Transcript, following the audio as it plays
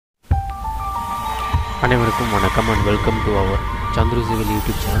அனைவருக்கும் வணக்கம் and welcome to our Chandru civil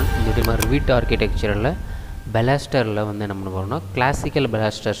YouTube channel. இந்த விதமாக ரிவிட் ஆர்கிடெக்சரில் பெலாஸ்டரில் வந்து என்ன பண்ண போகிறோம்னா கிளாசிக்கல்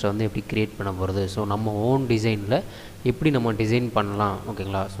பெலாஸ்டர்ஸை வந்து எப்படி க்ரியேட் பண்ண போகிறது. ஸோ நம்ம ஓன் டிசைனில் எப்படி நம்ம டிசைன் பண்ணலாம்,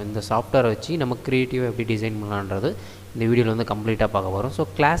 ஓகேங்களா. ஸோ இந்த சாஃப்ட்வேரை வச்சு நம்ம க்ரியேட்டிவாக எப்படி டிசைன் பண்ணலான்றது இந்த வீடியோவில் வந்து கம்ப்ளீட்டாக பார்க்க போகிறோம். ஸோ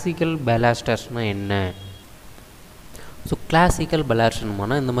கிளாசிக்கல் பெலாஸ்டர்ஸ்னால் என்ன? ஸோ கிளாசிக்கல்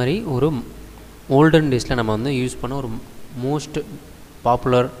பெலாஸ்டர்னா இந்த மாதிரி ஒரு ஓல்டன் டேஸில் நம்ம வந்து யூஸ் பண்ண ஒரு மோஸ்ட்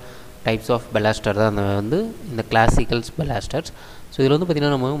பாப்புலர் டைப்ஸ் ஆஃப் பெலாஸ்டர் தான் அந்த வந்து இந்த கிளாசிக்கல்ஸ் பெலாஸ்டர்ஸ். ஸோ இதில் வந்து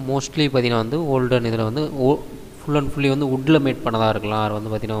பார்த்திங்கன்னா நம்ம மோஸ்ட்லி பார்த்திங்கன்னா வந்து ஓல்டன் இதில் வந்து ஃபுல் அண்ட் ஃபுல்லி வந்து வுட்டில் மேட் பண்ணதாக இருக்கலாம், ஆறு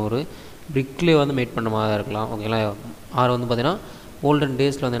வந்து பார்த்திங்கன்னா ஒரு பிரிக்லேயே வந்து மேட் பண்ண மாதிரி இருக்கலாம், ஓகேங்களா. ஆறு வந்து பார்த்திங்கன்னா ஓல்டன்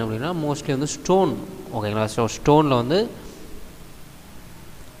டேஸில் வந்து என்ன அப்படின்னா மோஸ்ட்லி வந்து ஸ்டோன், ஓகேங்களா. ஸோ ஸ்டோனில் வந்து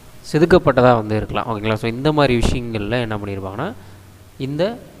செதுக்கப்பட்டதாக வந்து இருக்கலாம், ஓகேங்களா. ஸோ இந்த மாதிரி விஷயங்களில் என்ன பண்ணியிருப்பாங்கன்னா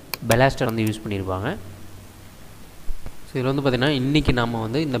இந்த பெலாஸ்டர் வந்து யூஸ் பண்ணியிருப்பாங்க. ஸோ இதில் வந்து பார்த்திங்கன்னா இன்றைக்கி நம்ம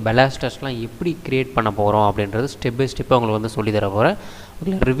வந்து இந்த பெலாஸ்டர்ஸ்லாம் எப்படி க்ரியேட் பண்ண போகிறோம் அப்படின்றது ஸ்டெப் பை ஸ்டெப்பாக உங்களுக்கு வந்து சொல்லி தர போகிறேன்.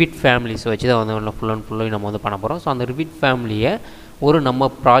 ஓகே, ரிவிட் ஃபேமிலிஸ் வச்சு தான் வந்து ஃபுல் அண்ட் ஃபுல்லாக நம்ம வந்து பண்ண போகிறோம். ஸோ அந்த ரிவிட் ஃபேமிலியை ஒரு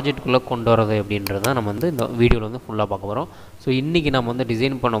நம்ம ப்ராஜெக்ட்டுக்குள்ளே கொண்டு வரது அப்படின்றது தான் நம்ம வந்து இந்த வீடியோவில் வந்து ஃபுல்லாக பார்க்க போகிறோம். ஸோ இன்றைக்கி நம்ம வந்து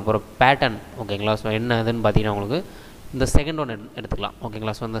டிசைன் பண்ண போகிற பேட்டர்ன், ஓகேங்களா. ஸோ என்ன இதுன்னு பார்த்தீங்கன்னா உங்களுக்கு இந்த செகண்ட் ஒன் எடுத்துக்கலாம்,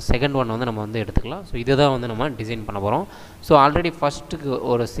 ஓகேங்களா. ஸோ இந்த செகண்ட் ஒன் வந்து நம்ம வந்து எடுத்துக்கலாம். ஸோ இதை தான் வந்து நம்ம டிசைன் பண்ண போகிறோம். ஸோ ஆல்ரெடி ஃபஸ்ட்டுக்கு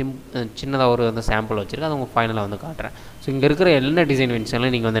ஒரு சின்னதாக ஒரு வந்து சாம்பிள் வச்சுருக்கேன், அதை உங்கள் ஃபைனலாக வந்து காட்டுறேன். ஸோ இங்கே இருக்கிற என்ன டிசைன்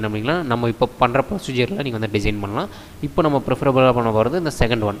வேணுச்சாலும் நீங்கள் வந்து என்ன பண்ணிக்கலாம், நம்ம இப்போ பண்ணுற ப்ரொசீஜரில் நீங்கள் வந்து டிசைன் பண்ணலாம். இப்போ நம்ம ப்ரிஃபரபுளாக பண்ண போகிறது இந்த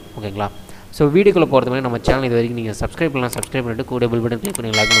செகண்ட் ஒன், ஓகேங்களா. ஸோ வீடியோக்குள்ளே போகிறது மாதிரி நம்ம சேனல் இது வரைக்கும் நீங்கள் சப்ஸ்கிரைப் பண்ணலாம், சப்ஸ்கிரைப் பண்ணிட்டு கூட பெல் பட்டன் கிளிக்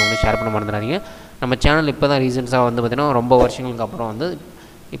பண்ணி லைக் பண்ணி ஷேர் பண்ண மறந்துடாதீங்க. நம்ம சேனல் இப்போ தான் ரீசன்ஸாக வந்து பார்த்திங்கன்னா ரொம்ப வருஷங்களுக்கு அப்புறம் வந்து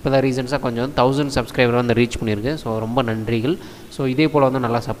இப்போ தான் ரீசன்ஸாக கொஞ்சம் 1000 சப்ஸ்கிரைபர் வந்து ரீச் பண்ணியிருக்கு. ஸோ ரொம்ப நன்றிகள். ஸோ இதே போல் வந்து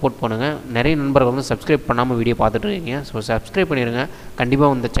நல்லா சப்போர்ட் பண்ணுங்கள். நிறைய நண்பர்கள் வந்து சப்ஸ்கிரைப் பண்ணாமல் வீடியோ பார்த்துட்ருக்கீங்க. ஸோ சப்ஸ்கிரைப் பண்ணிடுங்க.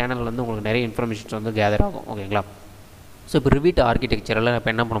 கண்டிப்பாக இந்த சேனலில் வந்து உங்களுக்கு நிறைய இன்ஃபர்மேஷன்ஸ் வந்து கேதர் ஆகும், ஓகேங்களா. ஸோ இப்போ ரிவிட் ஆர்கிடெக்சரில்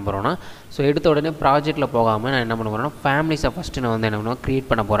இப்போ என்ன பண்ண போகிறோன்னா, ஸோ எடுத்த உடனே ப்ராஜெக்ட்டில் போகாமல் நான் என்ன பண்ண போகிறேன்னா ஃபேமிலிஸை ஃபஸ்ட்டு நான் வந்து என்ன பண்ணுவேன் க்ரியேட்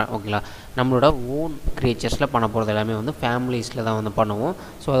பண்ண போகிறேன், ஓகேங்களா. நம்மளோட ஓன் க்ரியேச்சர்ஸில் பண்ண போகிறது எல்லாமே வந்து ஃபேமிலிஸில் தான் வந்து பண்ணுவோம்.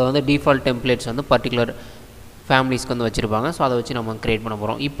 ஸோ அதை வந்து டிஃபால்ட் டெம்ப்ளேட்ஸ் வந்து பர்டிகுலர் ஃபேமிலிஸ்க்கு வந்து வச்சுருப்பாங்க. ஸோ அதை வச்சு நம்ம க்ரியேட் பண்ண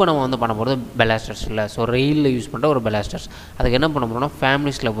போகிறோம். இப்போ நம்ம வந்து பண்ண போகிறது பெலாஸ்டர்ஸ் இல்லை, ஸோ ரெயிலில் யூஸ் பண்ணுற ஒரு பெலாஸ்டர்ஸ். அதுக்கு என்ன பண்ண போகிறோம்னா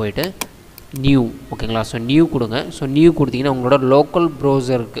ஃபேமிலிஸில் போய்ட்டு நியூ, ஓகேங்களா. ஸோ நியூ கொடுங்க. ஸோ நியூ கொடுத்தீங்கன்னா உங்களோட லோக்கல்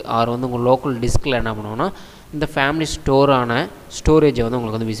ப்ரௌசருக்கு ஆர் வந்து உங்கள் லோக்கல் டிஸ்கில் என்ன பண்ணுவோன்னா இந்த ஃபேமிலி ஸ்டோரான ஸ்டோரேஜை வந்து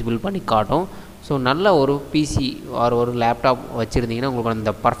உங்களுக்கு வந்து விசிபிள் பண்ணி காட்டும். ஸோ நல்ல ஒரு பிசி ஆர் ஒரு லேப்டாப் வச்சுருந்தீங்கன்னா உங்களுக்கு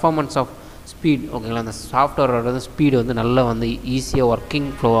அந்த பர்ஃபார்மன்ஸ் ஆஃப் ஸ்பீட், ஓகேங்களா, அந்த சாஃப்ட்வேரோட ஸ்பீடு வந்து நல்லா வந்து ஈஸியாக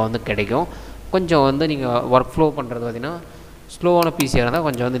ஒர்க்கிங் ஃப்ளோவாக வந்து கிடைக்கும். கொஞ்சம் வந்து நீங்கள் ஒர்க் ஃப்ளோ பண்ணுறது பார்த்திங்கன்னா ஸ்லோவான பிசியாக இருந்தால்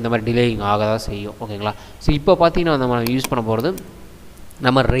கொஞ்சம் வந்து இந்த மாதிரி டிலேயிங் ஆக தான் செய்யும், ஓகேங்களா. ஸோ இப்போ பார்த்திங்கன்னா நம்ம யூஸ் பண்ண போகிறது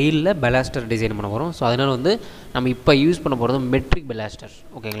நம்ம ரெயிலில் பெலாஸ்டர் டிசைன் பண்ண போகிறோம். ஸோ அதனால் வந்து நம்ம இப்போ யூஸ் பண்ண போகிறது மெட்ரிக் பெலாஸ்டர்,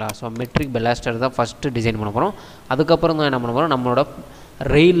 ஓகேங்களா. ஸோ மெட்ரிக் பெலாஸ்டர் தான் ஃபஸ்ட்டு டிசைன் பண்ண போகிறோம். அதுக்கப்புறம் தான் என்ன பண்ண போகிறோம், நம்மளோட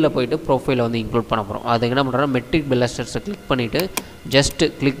ரெயிலில் போய்ட்டு ப்ரொஃபைலை வந்து இன்க்ளூட் பண்ண போகிறோம். அதுக்கு என்ன பண்ணுறோன்னா மெட்ரிக் பெலாஸ்டர்ஸை கிளிக் பண்ணிவிட்டு ஜஸ்ட்டு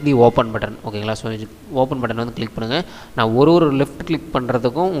கிளிக் தி ஓப்பன் பட்டன், ஓகேங்களா. ஸோ ஓப்பன் பட்டன் வந்து கிளிக் பண்ணுங்கள். நான் ஒரு லெஃப்ட் கிளிக்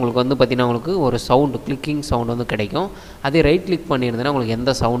பண்ணுறதுக்கும் உங்களுக்கு வந்து பார்த்திங்கன்னா உங்களுக்கு ஒரு சவுண்டு கிளிக்கிங் சவுண்டு வந்து கிடைக்கும். அதே ரைட் கிளிக் பண்ணியிருந்தேன்னா உங்களுக்கு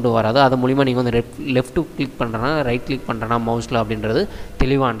எந்த சவுண்டும் வராது. அது மூலிமா நீங்கள் வந்து லெஃப்ட்டு கிளிக் பண்ணுறேன்னா ரைட் கிளிக் பண்ணுறேன்னா மவுஸில் அப்படின்றது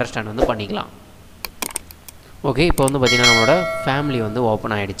தெளிவாக அண்டர்ஸ்டாண்ட் வந்து பண்ணிக்கலாம். ஓகே, இப்போ வந்து பார்த்திங்கன்னா நம்மளோட ஃபேமிலி வந்து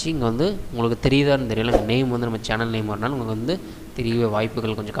ஓப்பன் ஆகிடுச்சு. இங்கே வந்து உங்களுக்கு தெரியுதான்னு தெரியல, நேம் வந்து நம்ம சேனல் நேம் வரனால உங்களுக்கு வந்து தெரிய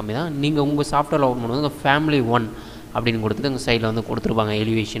வாய்ப்புகள் கொஞ்சம் கம்மி தான். நீங்கள் உங்கள் சாஃப்ட்வேரில் ஓப்பன் பண்ணும்போது உங்கள் ஃபேமிலி 1 அப்படின்னு கொடுத்துட்டு உங்கள் சைடில் வந்து கொடுத்துருப்பாங்க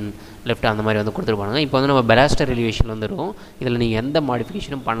எலிவேஷன் லெஃப்ட் அந்த மாதிரி வந்து கொடுத்துருப்பாங்க. இப்போ வந்து நம்ம பெலாஸ்டர் எலிவேஷன் வந்து இருக்கும். இதில் நீங்கள் எந்த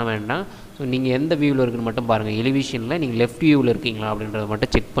மாடிஃபிகேஷனும் பண்ண வேண்டாம். ஸோ நீங்கள் எந்த வியூவில் இருக்குன்னு மட்டும் பாருங்கள். எலிவேஷனில் நீங்கள் லெஃப்ட் வியூவில் இருக்கீங்களா அப்படின்றத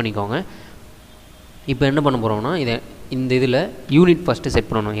மட்டும் செக் பண்ணிக்கோங்க. இப்போ என்ன பண்ண போகிறோம்னா இந்த இதில் யூனிட் ஃபஸ்ட்டு செட்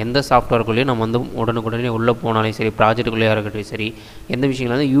பண்ணணும். எந்த சாஃப்ட்வேருக்குள்ளேயும் நம்ம வந்து உடனுக்குடனே உள்ளே போனாலும் சரி, ப்ராஜெக்ட்டுக்குள்ளேயே இருக்கட்டும் சரி, எந்த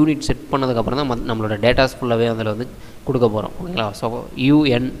விஷயங்கள் வந்து யூனிட் செட் பண்ணதுக்கப்புறம் தான் நம்மளோட டேட்டாஸ் ஃபுல்லாகவே அதில் வந்து கொடுக்க போகிறோம், ஓகேங்களா. ஸோ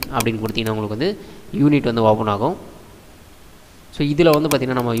யூஎன் அப்படின்னு கொடுத்தீங்கன்னா உங்களுக்கு வந்து யூனிட் வந்து ஓப்பன் ஆகும். ஸோ இதில் வந்து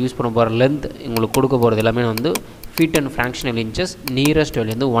பார்த்திங்கன்னா நம்ம யூஸ் பண்ண போகிற லென்த் உங்களுக்கு கொடுக்க போகிறது எல்லாமே வந்து feet and fractional inches, nearest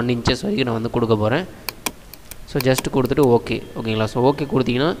value 1 inches வரைக்கும் நான் வந்து கொடுக்க போகிறேன். ஸோ ஜஸ்ட்டு கொடுத்துட்டு ஓகே, ஓகேங்களா. ஸோ ஓகே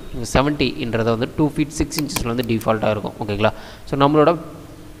கொடுத்தீங்கன்னா 70ன்றதை வந்து 2 feet 6 inches வந்து டிஃபால்ட்டாக இருக்கும், ஓகேங்களா. ஸோ நம்மளோட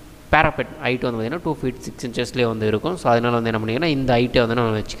பேராபெட் ஹைட் வந்து பார்த்திங்கன்னா 2 feet 6 inches வந்து இருக்கும். ஸோ அதனால் வந்து என்ன பண்ணிங்கன்னா இந்த ஹைட்டை வந்து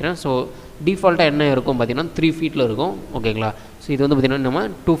நான் வச்சுக்கிறேன். ஸோ டிஃபால்ட்டாக என்ன இருக்கும் பார்த்திங்கன்னா 3 feet இருக்கும், ஓகேங்களா. ஸோ இது வந்து பார்த்திங்கன்னா நம்ம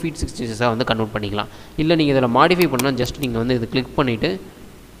 2 feet 6 inches வந்து கன்வெர்ட் பண்ணிக்கலாம். இல்லை நீங்கள் இதில் மாடிஃபை பண்ணால் ஜஸ்ட் நீங்கள் வந்து இது கிளிக் பண்ணிவிட்டு,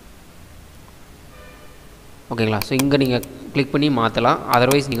 ஓகேங்களா. ஸோ இங்கே நீங்கள் கிளிக் பண்ணி மாற்றலாம்.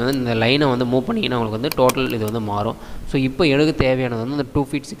 அதர்வைஸ் நீங்கள் வந்து இந்த லைனை வந்து மூவ் பண்ணிங்கன்னா உங்களுக்கு வந்து டோட்டல் இது வந்து மாறும். ஸோ இப்போ எனக்கு தேவையானது வந்து இந்த 2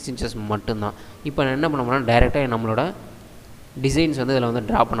 feet 6 inches மட்டும்தான். இப்போ நான் என்ன பண்ண போகிறேன்னா டைரெக்டாக நம்மளோட டிசைன்ஸ் வந்து இதில் வந்து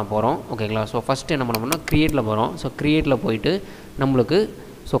ட்ரா பண்ண போகிறோம், ஓகேங்களா. ஸோ ஃபஸ்ட்டு என்ன பண்ண போகிறோம்னா க்ரியேட்டில் போகிறோம். ஸோ க்ரியேட்டில் போயிட்டு நம்மளுக்கு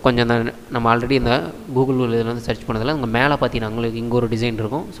ஸோ கொஞ்சம் நம்ம ஆல்ரெடி இந்த கூகுள் இதில் வந்து சர்ச் பண்ணதில் அங்கே மேலே பார்த்தீங்கன்னா உங்களுக்கு இங்கே ஒரு டிசைன்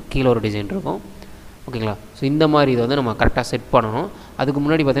இருக்கும், ஸோ கீழே ஒரு டிசைன் இருக்கும். ஓகேங்களா. ஸோ இந்த மாதிரி இதை வந்து நம்ம கரெக்டாக செட் பண்ணணும். அதுக்கு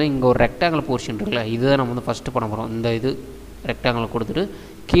முன்னாடி பார்த்தீங்கன்னா இங்கே ஒரு ரெக்டாங்கிள் போர்ஷன் இருக்குல்ல, இதுதான் நம்ம வந்து ஃபஸ்ட்டு பண்ண போகிறோம். இந்த இது ரெக்டாங்கிள் கொடுத்துட்டு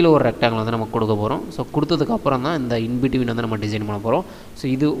கீழே ஒரு ரெக்டாங்கிள் வந்து நம்ம கொடுக்க போகிறோம். ஸோ கொடுத்ததுக்கப்புறம் தான் இந்த இன்பிட்வீன் வந்து நம்ம டிசைன் பண்ண போகிறோம். ஸோ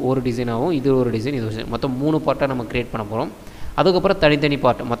இது ஒரு டிசைனாகவும் இது ஒரு டிசைன் இது ஒரு மொத்தம் 3 பார்ட்டாக நம்ம க்ரியேட் பண்ண போகிறோம். அதுக்கப்புறம் தனித்தனி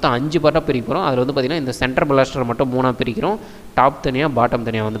பார்ட் மொத்தம் 5 பார்ட்டாக பிரிக்க போகிறோம். அதில் வந்து பார்த்திங்கன்னா இந்த சென்டர் பலாஸ்டர் மட்டும் 3ஆக பிரிக்கிறோம், டாப் தனியாக பாட்டம்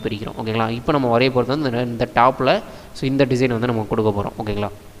தனியாக வந்து பிரிக்கிறோம். ஓகேங்களா. இப்போ நம்ம வரைய போகிறது வந்து இந்த டாப்பில் ஸோ இந்த டிசைன் வந்து நம்ம கொடுக்க போகிறோம்.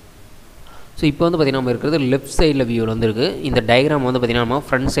 ஓகேங்களா. ஸோ இப்போ வந்து பார்த்திங்கன்னா நம்ம இருக்கிறது லெஃப்ட் சைடில் வியூவில் வந்து இருக்குது. இந்த டயக்ராம் வந்து பார்த்திங்கன்னா நம்ம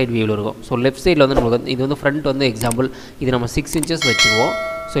ஃப்ரண்ட் சைடு வியூவில் இருக்கும். ஸோ லெஃப்ட் சைடில் வந்து நம்மளுக்கு வந்து இது வந்து ஃப்ரண்ட் வந்து எக்ஸாம்பிள் இது நம்ம 6 இன்ச்சஸ் வச்சுக்குவோம்.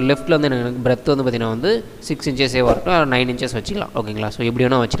 ஸோ லெஃப்ட்டில் வந்து எனக்கு பிரெத் வந்து பார்த்திங்கன்னா வந்து 6 இன்ச்சஸே வரட்டும், 9 இன்ச்சஸ் வச்சுக்கலாம். ஓகேங்களா. ஸோ எப்படி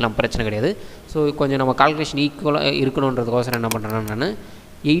வேணால் வச்சுக்கலாம், பிரச்சனை கிடையாது. ஸோ கொஞ்சம் நம்ம கால்குலேஷன் ஈக்குவலாக இருக்கணுன்றதுக்கோசரம் என்ன பண்ணுறேன்னா நான்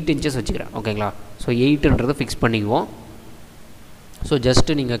 8 இன்ச்சஸ் வச்சுக்கிறேன். ஓகேங்களா. ஸோ 8ன்றது ஃபிக்ஸ் பண்ணிக்குவோம். ஸோ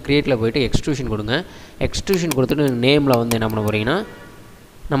ஜஸ்ட்டு நீங்கள் க்ரியேட்டில் போய்ட்டு எக்ஸ்ட்ரூஷன் கொடுங்க. எக்ஸ்ட்ரூஷன் கொடுத்துட்டு நேமில் வந்து என்ன பண்ண போகிறீங்கன்னா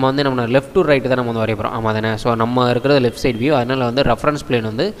நம்ம வந்து நம்ம லெஃப்ட் டு ரைட்டு தான் நம்ம வந்து வரைய போகிறோம். ஆமாம் தானே. ஸோ நம்ம இருக்கிறது லெஃப்ட் சைட் வியூ, அதனால் வந்து ரெஃபரன்ஸ் பிளேன்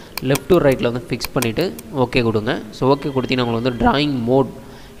வந்து லெஃப்ட் டு ரைட்டில் வந்து ஃபிக்ஸ் பண்ணிவிட்டு ஓகே கொடுங்க. ஸோ ஓகே கொடுத்தீங்கன்னா உங்களுக்கு வந்து ட்ராயிங் மோட்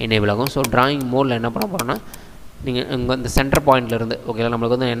எனேபிள் ஆகும். ஸோ ட்ராயிங் மோடில் என்ன பண்ண போகிறோன்னா நீங்கள் இங்கே இந்த சென்டர் பாயிண்ட்லேருந்து ஓகேங்களா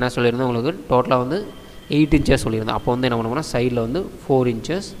நம்மளுக்கு வந்து என்ன சொல்லியிருந்தோம், உங்களுக்கு டோட்டலாக வந்து 8 இன்ச்சஸ் சொல்லியிருந்தோம். அப்போ வந்து என்ன பண்ண போனால் சைடில் வந்து 4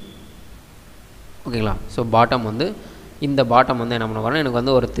 இன்ச்சஸ் ஓகேங்களா. ஸோ பாட்டம் வந்து இந்த பாட்டம் வந்து என்ன பண்ண போகிறேன் எனக்கு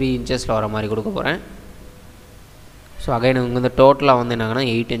வந்து ஒரு 3 இன்ச்சஸில் வர மாதிரி கொடுக்க போகிறேன். ஸோ அகைன் இங்கே வந்து டோட்டலாக வந்து என்னங்கன்னா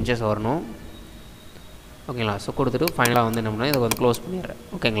 8 இன்ச்சஸ் வரணும். ஓகேங்களா. ஸோ கொடுத்துட்டு ஃபைனலாக வந்து என்ன பண்ணால் இதை வந்து க்ளோஸ் பண்ணிடுறேன்.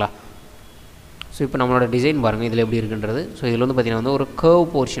 ஓகேங்களா. ஸோ இப்போ நம்மளோட டிசைன் பாருங்கள் இதில் எப்படி இருக்குன்றது. ஸோ இதில் வந்து பார்த்திங்கன்னா வந்து ஒரு கர்வ்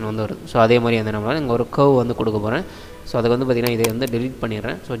போர்ஷன் வந்து வருது. ஸோ அதே மாதிரி வந்து நம்ம இங்கே ஒரு கர்வ் வந்து கொடுக்க போகிறேன். ஸோ அதுக்கு வந்து பார்த்திங்கன்னா இதை வந்து டெலிட்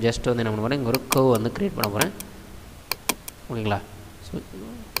பண்ணிடுறேன். ஸோ ஜஸ்ட் வந்து என்ன பண்ண போகிறேன் இங்கே ஒரு கர்வ் வந்து க்ரியேட் பண்ண போகிறேன். ஓகேங்களா. So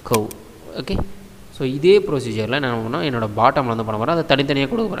curve okay. ஸோ இதே ப்ரொசீஜரில் நான் என்ன பண்ணால் என்னோடய பாட்டமில் வந்து பண்ண போகிறேன், அதை தனித்தனியாக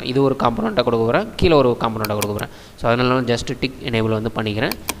கொடுக்க போகிறேன். இது ஒரு காம்பனண்ட்டாக கொடுக்க போகிறேன், கீழே ஒரு காம்பனண்ட்டாக கொடுக்க போகிறேன். ஸோ அதனால ஜஸ்ட் டிக் எனேபிள் வந்து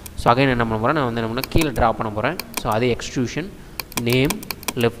பண்ணிக்கிறேன். ஸோ அகைன் என்ன பண்ண போகிறேன் நான் வந்து என்ன பண்ணால் கீழே ட்ரா பண்ண போகிறேன். ஸோ அதே extrusion name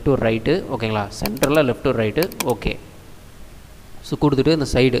left to right ஓகேங்களா, சென்டரில் left to right okay. So கொடுத்துட்டு இந்த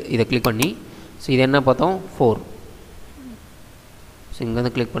சைடு இதை கிளிக் பண்ணி ஸோ இது என்ன பார்த்தோம் 4. ஸோ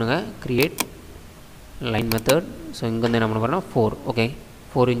இங்கேருந்து கிளிக் பண்ணுங்கள் க்ரியேட் லைன் மெத்தட். ஸோ இங்கேருந்து என்ன பண்ண போகிறேன்னா 4 ஓகே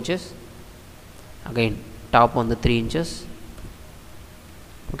 4 இன்ச்சஸ். அகைன் டாப் வந்து 3 இன்ச்சஸ்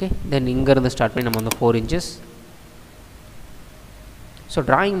ஓகே. தென் இங்கேருந்து ஸ்டார்ட் பண்ணி நம்ம வந்து 4 இன்ச்சஸ். ஸோ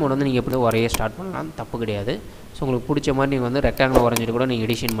ட்ராயிங் மோட் வந்து நீங்கள் எப்படி வரைய ஸ்டார்ட் பண்ணலாம், தப்பு கிடையாது. ஸோ உங்களுக்கு பிடிச்ச மாதிரி நீங்கள் வந்து ரெக்டாங்கில் வரைஞ்சிட்டு கூட நீங்கள்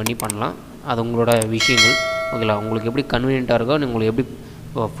எடிஷன் பண்ணி பண்ணலாம், அது உங்களோட விஷயங்கள் ஓகேங்களா. உங்களுக்கு எப்படி கன்வீனியண்ட்டாக இருக்கோ, உங்களுக்கு எப்படி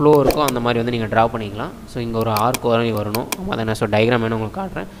ஃப்ளோ இருக்கோ அந்த மாதிரி வந்து நீங்கள் ட்ரா பண்ணிக்கலாம். ஸோ இங்கே ஒரு ஆர்க் வரையும் வரணும், ஆமாம் தானே. ஸோ டயக்ராம் வேணும் உங்களுக்கு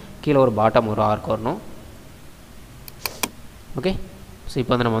காட்டுறேன். கீழே ஒரு பாட்டம் ஒரு ஆர்க் வரணும் ஓகே. ஸோ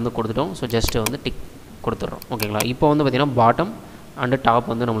இப்போ வந்து நம்ம வந்து கொடுத்துட்டோம். ஸோ ஜஸ்ட்டு வந்து டிக் கொடுத்துட்றோம் ஓகேங்களா. இப்போ வந்து பார்த்திங்கன்னா பாட்டம் அண்டு டாப்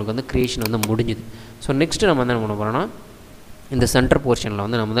வந்து நம்மளுக்கு வந்து க்ரியேஷன் வந்து முடிஞ்சுது. ஸோ நெக்ஸ்ட்டு நம்ம வந்து என்ன பண்ண போகிறோன்னா இந்த சென்டர் போர்ஷனில்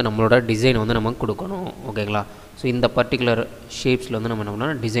வந்து நம்ம வந்து நம்மளோட டிசைன் வந்து நம்ம கொடுக்கணும் ஓகேங்களா. ஸோ இந்த பர்டிகுலர் ஷேப்ஸில் வந்து நம்ம என்ன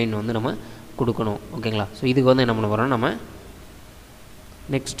பண்ணோம்னா டிசைன் வந்து நம்ம கொடுக்கணும் ஓகேங்களா. ஸோ இதுக்கு வந்து என்ன பண்ண போகிறோம்னா நம்ம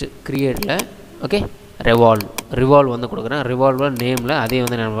நெக்ஸ்ட்டு க்ரியேட்டில் ஓகே ரிவால்வ் வந்து கொடுக்குறேன். ரிவால்வர் நேமில் அதே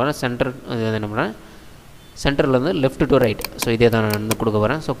வந்து என்ன பண்ணுறேன் சென்டர் இது வந்து என்ன பண்ணுறேன் சென்டரில் வந்து லெஃப்ட் டு ரைட். ஸோ இதே தான் நான் வந்து கொடுக்க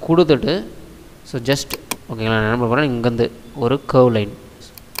போகிறேன். ஸோ கொடுத்துட்டு ஸோ ஜஸ்ட் ஓகேங்களா நான் என்ன பண்ண போகிறேன் இங்கேருந்து ஒரு கர்வ் லைன்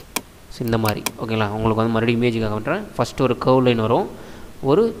ஸோ இந்த மாதிரி ஓகேங்களா. உங்களுக்கு வந்து மறுபடியும் இமேஜுக்காக பண்ணுறேன். ஃபஸ்ட்டு ஒரு கர்வ் லைன் வரும்,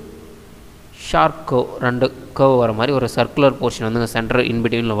 ஒரு ஷார்ப் கர்வ், 2 கர்வ் வர மாதிரி ஒரு சர்க்குலர் போர்ஷன் வந்து சென்டர்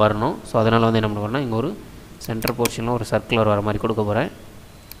இன்பிட்வீனில் வரணும். ஸோ அதனால் வந்து என்ன பண்ண போகிறேன்னா இங்கே ஒரு சென்டர் போர்ஷனில் ஒரு சர்க்குலர் வர மாதிரி கொடுக்க போகிறேன்.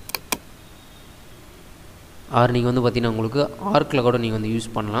 ஆர் நீங்கள் வந்து பார்த்திங்கன்னா உங்களுக்கு ஆர்க்கில் கூட நீங்கள் வந்து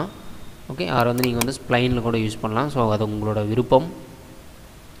யூஸ் பண்ணலாம் ஓகே. ஆர் வந்து நீங்கள் வந்து ஸ்ப்ளைனில் கூட யூஸ் பண்ணலாம். ஸோ அது உங்களோட விருப்பம்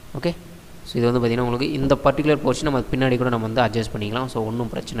ஓகே. ஸோ இது வந்து பார்த்திங்கன்னா உங்களுக்கு இந்த பர்டிகுலர் போர்ஷன் நம்ம பின்னாடி கூட நம்ம வந்து அட்ஜஸ்ட் பண்ணிக்கலாம். ஸோ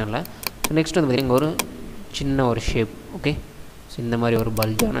ஒன்றும் பிரச்சனை இல்லை. ஸோ நெக்ஸ்ட் வந்து பார்த்திங்கன்னா ஒரு சின்ன ஒரு ஷேப் ஓகே. ஸோ இந்த மாதிரி ஒரு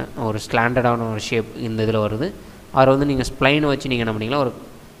பல்ஜான ஒரு ஸ்லாண்டடான ஒரு ஷேப் இந்த இதில் வருது. ஆர் வந்து நீங்கள் ஸ்ப்ளைனை வச்சு நீங்கள் என்ன பண்ணிக்கலாம் ஒரு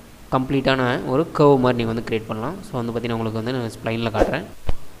கம்ப்ளீட்டான ஒரு கர்வ் மாதிரி நீங்கள் வந்து க்ரியேட் பண்ணலாம். ஸோ வந்து பார்த்திங்கன்னா உங்களுக்கு வந்து நான் ஸ்ப்ளைனில் காட்டுறேன்.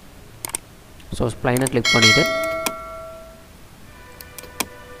 ஸோ ஸ்ப்ளைனை கிளிக் பண்ணிவிட்டு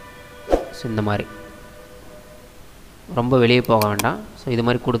ஸோ இந்த மாதிரி ரொம்ப வெளியே போக வேண்டாம். ஸோ இது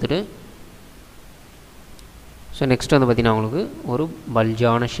மாதிரி கொடுத்துட்டு ஸோ நெக்ஸ்ட் வந்து பார்த்திங்கன்னா உங்களுக்கு ஒரு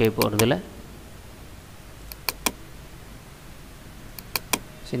பல்ஜான ஷேப் வருதுல்ல.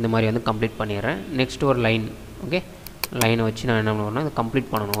 ஸோ இந்த மாதிரி வந்து கம்ப்ளீட் பண்ணிடுறேன். நெக்ஸ்ட் ஒரு லைன் ஓகே. லைனை வச்சு நான் என்ன பண்ணுவேன்னா அதை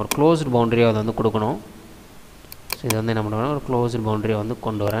கம்ப்ளீட் பண்ணணும், ஒரு க்ளோஸ்டு பவுண்டரியாக அதை வந்து கொடுக்கணும். ஸோ இது வந்து என்ன பண்ணுவேன்னா ஒரு க்ளோஸ்டு பவுண்டரியாக வந்து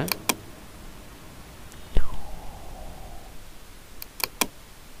கொண்டு வரேன்.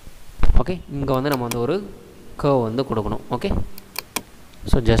 ஓகே. இங்கே வந்து நம்ம வந்து ஒரு கர்வ் வந்து கொடுக்கணும் ஓகே.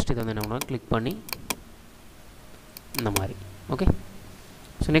 ஸோ ஜஸ்ட் இதை வந்து என்ன பண்ணுவோம் கிளிக் பண்ணி இந்த மாதிரி ஓகே.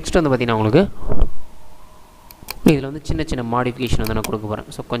 ஸோ நெக்ஸ்ட் வந்து பார்த்திங்கன்னா உங்களுக்கு இதில் வந்து சின்ன சின்ன மாடிஃபிகேஷன் வந்து நான் கொடுக்க போகிறேன்.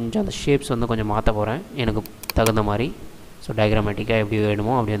 ஸோ கொஞ்சம் அந்த ஷேப்ஸ் வந்து கொஞ்சம் மாற்ற போகிறேன் எனக்கு தகுந்த மாதிரி. ஸோ டயக்ராமேட்டிக்காக எப்படி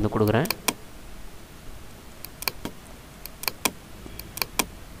வேணுமோ அப்படி வந்து கொடுக்குறேன்.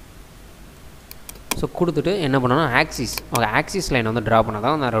 ஸோ கொடுத்துட்டு என்ன பண்ணணும்னா ஆக்சிஸ் லைன் வந்து ட்ரா பண்ணால்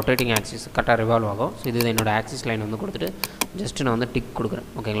தான் நான் ரொட்டேட்டிங் ஆக்சிஸ் கரெக்டாக ரிவால்வ் ஆகும். ஸோ இது என்னோடய ஆக்சிஸ் லைன் வந்து கொடுத்துட்டு ஜஸ்ட்டு நான் வந்து டிக் கொடுக்குறேன்.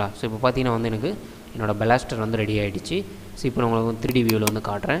 ஓகேங்களா. ஸோ இப்போ பார்த்தீங்கன்னா வந்து எனக்கு என்னோடய பெலாஸ்டர் வந்து ரெடி ஆகிடுச்சு. ஸோ இப்போ நான் உங்களுக்கு 3D வியூவில் வந்து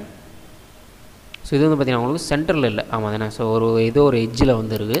காட்டுறேன். ஸோ இது வந்து பார்த்திங்கன்னா உங்களுக்கு சென்டரில் இல்லை, ஆமாம் தானே. ஸோ ஏதோ ஒரு எட்ஜில்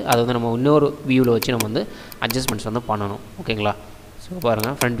வந்து இருக்குது. அது வந்து நம்ம இன்னொரு வியூவில் வச்சு நம்ம வந்து அட்ஜஸ்ட்மெண்ட்ஸ் வந்து பண்ணணும். ஓகேங்களா. ஸோ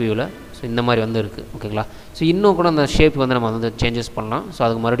பாருங்கள் ஃப்ரண்ட் வியூவில் ஸோ இந்த மாதிரி வந்து இருக்குது. ஓகேங்களா. ஸோ இன்னும் கூட அந்த ஷேப் வந்து நம்ம வந்து சேஞ்சஸ் பண்ணலாம். ஸோ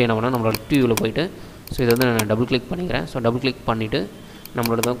அதுக்கு மறுபடியும் என்ன பண்ணால் நம்மளோட வியூவில் போய்ட்டு ஸோ இதை வந்து நான் டபுள் கிளிக் பண்ணிக்கிறேன். ஸோ டபுள் கிளிக் பண்ணிவிட்டு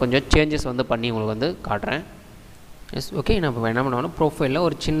நம்மளோட கொஞ்சம் சேஞ்சஸ் வந்து பண்ணி உங்களுக்கு வந்து காட்டுறேன். S okay. நான் இப்போ என்ன பண்ணுவேன்னா ப்ரொஃபைலில்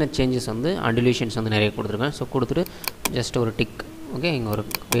ஒரு சின்ன சேஞ்சஸ் வந்து அண்டுலேஷன்ஸ் வந்து நிறைய கொடுத்துருக்கேன். ஸோ கொடுத்துட்டு ஜஸ்ட் ஒரு டிக். ஓகே. இங்கே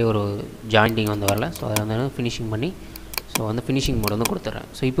அப்படியே ஒரு ஜாயிண்டிங் வந்து வரல. ஸோ அதை வந்து ஃபினிஷிங் பண்ணி ஸோ வந்து ஃபினிஷிங் மோட் வந்து கொடுத்துட்றேன்.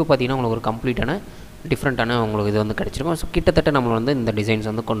 ஸோ இப்போ பார்த்தீங்கன்னா உங்களுக்கு ஒரு கம்ப்ளீட்டான டிஃப்ரெண்ட்டான உங்களுக்கு இது வந்து கிடச்சிருக்கும். ஸோ கிட்டத்தட்ட நம்ம வந்து இந்த டிசைன்ஸ்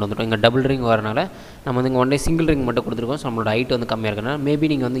வந்து கொண்டு வந்துட்டோம். இங்கே டபுள் ரிங் வரனால நம்ம வந்து இங்கே ஒன் டே சிங்கிள் ரிங் மட்டும் கொடுத்துருக்கோம். ஸோ நம்மளோட ஹைட் வந்து கம்மியாக இருக்கனால மேபி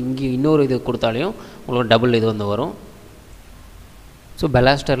நீங்கள் வந்து இங்கே இன்னொரு இது கொடுத்தாலையும் உங்களுக்கு டபுள் இது வந்து வரும். ஸோ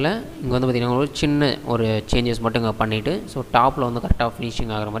பெலாஸ்டரில் இங்கே வந்து பார்த்திங்கன்னா ஒரு சின்ன ஒரு சேஞ்சஸ் மட்டும் இங்கே பண்ணிவிட்டு ஸோ டாப்பில் வந்து கரெக்டாக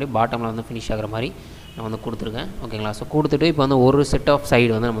ஃபினிஷிங் ஆகிற மாதிரி பாட்டமில் வந்து ஃபினிஷ் ஆகிற மாதிரி நான் வந்து கொடுத்துருக்கேன். ஓகேங்களா. ஸோ கொடுத்துட்டு இப்போ வந்து ஒரு செட் ஆஃப்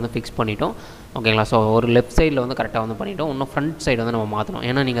சைடு வந்து நம்ம வந்து ஃபிக்ஸ் பண்ணிட்டோம். ஓகேங்களா. ஸோ ஒரு லெஃப்ட் சைடில் வந்து கரெக்டாக வந்து பண்ணிட்டோம். இன்னும் ஃப்ரண்ட் சைடு வந்து நம்ம மாற்றணும்.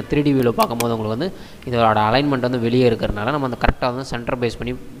 ஏன்னா நீங்கள் 3D வியூவில் பார்க்கும்போது உங்களுக்கு வந்து இதோட அலைன்மெண்ட் வந்து வெளியே இருக்கிறதுனால நம்ம அந்த கரெக்டாக வந்து சென்டர் பேஸ்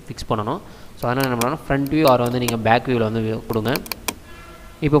பண்ணி ஃபிக்ஸ் பண்ணணும். ஸோ அதனால் என்ன பண்ணணும், ஃப்ரண்ட் வியூ ஆர் வந்து நீங்கள் பேக் வியூவில் வந்து கொடுங்க.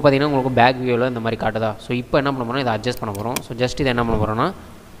 இப்போ பார்த்தீங்கன்னா உங்களுக்கு பேக் வியூவில் இந்த மாதிரி காட்டுதா. ஸோ இப்போ என்ன பண்ண போகிறோம், இதை அட்ஜஸ்ட் பண்ண போகிறோம். ஸோ ஜஸ்ட் இதை என்ன பண்ண போகிறோம்னா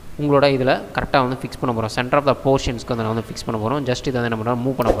உங்களோட இதில் கரெக்டாக வந்து ஃபிக்ஸ் பண்ண போகிறோம். சென்டர் ஆஃப் த போர்ஷன்ஸ்க்கு வந்து நான் வந்து ஃபிக்ஸ் பண்ண போகிறோம். ஜஸ்ட் இதை வந்து என்ன பண்ணுறோம்,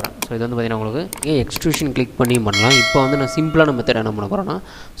 மூவ் பண்ண போகிறேன். ஸோ இது வந்து பார்த்திங்கன்னா உங்களுக்கு எக்ஸ்ட்ரூஷன் கிளிக் பண்ணி பண்ணலாம். இப்போ வந்து நான் சிம்பிளான மெத்தட் என்ன பண்ண போகிறேன்னா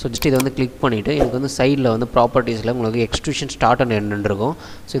ஸோ ஜஸ்ட் இதை வந்து கிளிக் பண்ணிவிட்டு எனக்கு வந்து சைடில் வந்து ப்ராப்பர்ட்டிஸில் உங்களுக்கு எக்ஸ்ட்ரூஷன் ஸ்டார்ட் அண்ட் எண்ட் இருக்கும்.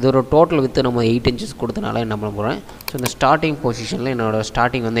 ஸோ இது ஒரு டோட்டல் வித்து நம்ம 8 inches கொடுத்தனால என்ன பண்ண போகிறேன். ஸோ இந்த ஸ்டார்டிங் பொசிஷனில் என்னோடய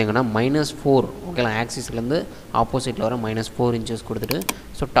ஸ்டார்டிங் வந்து எங்கன்னா -4 ஓகேங்களா. ஆக்சிஸ்லேருந்து ஆப்போசிட்டில் வர -4 inches கொடுத்துட்டு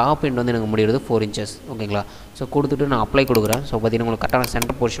ஸோ டாப் எண்ட் வந்து எனக்கு முடிகிறது 4 inches ஓகேங்களா. ஸோ கொடுத்துட்டு நான் அப்ளை கொடுக்குறேன். ஸோ பார்த்திங்கன்னா உங்களுக்கு கரெக்டான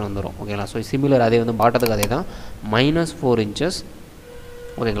சென்டர் பொசிஷன் வந்துடும். ஓகேங்களா. ஸோ சிமிலர் அதே வந்து பாட்டத்துக்கு அதே தான் -4 inches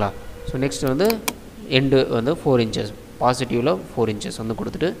ஓகேங்களா. ஸோ நெக்ஸ்ட் வந்து எண்டு வந்து 4 inches பாசிட்டிவில் 4 inches வந்து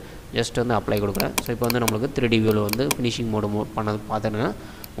கொடுத்துட்டு ஜஸ்ட் வந்து அப்ளை கொடுக்குறேன். ஸோ இப்போ வந்து நம்மளுக்கு 3D வியூவில் வந்து ஃபினிஷிங் மோடு பண்ணது பார்த்தீங்கன்னா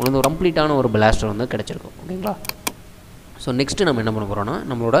உங்களுக்கு ஒரு கம்ப்ளீட்டான ஒரு பிளாஸ்டர் வந்து கிடச்சிருக்கும். ஓகேங்களா. ஸோ நெக்ஸ்ட்டு நம்ம என்ன பண்ண போகிறோம்னா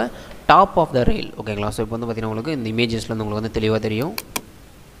நம்மளோட டாப் ஆஃப் த ரெயில் ஓகேங்களா. ஸோ இப்போ வந்து பார்த்திங்கன்னா உங்களுக்கு இந்த இமேஜஸ்லேருந்து உங்களுக்கு வந்து தெளிவாக தெரியும்.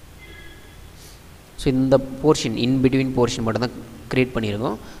 ஸோ இந்த போர்ஷன் இன் பிட்வீன் போர்ஷன் மட்டும் தான் க்ரியேட்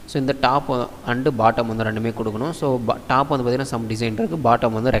பண்ணியிருக்கோம். ஸோ இந்த டாப் அண்டு பாட்டம் வந்து ரெண்டுமே கொடுக்கணும். ஸோ டாப் வந்து பார்த்திங்கன்னா சம் டிசைன் இருக்குது,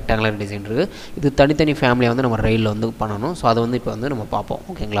 பாட்டம் வந்து ரெக்டாங்குலர் டிசைன் இருக்குது. இது தனித்தனி ஃபேமிலியாக வந்து நம்ம ரயிலில் வந்து பண்ணணும். ஸோ அதை வந்து இப்போ வந்து நம்ம பார்ப்போம்.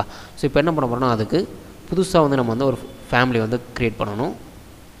 ஓகேங்களா. ஸோ இப்போ என்ன பண்ண போகிறோம்னா அதுக்கு புதுசாக வந்து நம்ம வந்து ஒரு ஃபேமிலி வந்து க்ரியேட் பண்ணணும்.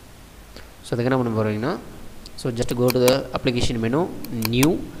 ஸோ அதுக்கு என்ன பண்ண போகிறீங்கன்னா so just go to the application menu, new,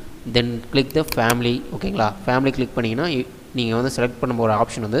 then click the family. ஓகேங்களா. ஃபேமிலி கிளிக் பண்ணிங்கன்னா நீங்கள் வந்து செலக்ட் பண்ண போகிற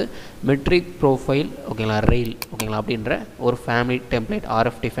ஆப்ஷன் வந்து மெட்ரிக் ப்ரொஃபைல் ஓகேங்களா ரெயில் ஓகேங்களா அப்படின்ற ஒரு ஃபேமிலி டெம்ப்ளேட்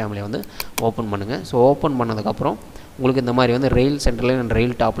RFT ஃபேமிலியை வந்து ஓப்பன் பண்ணுங்கள். ஸோ ஓப்பன் பண்ணதுக்கப்புறம் உங்களுக்கு இந்த மாதிரி வந்து ரெயில் சென்டரில்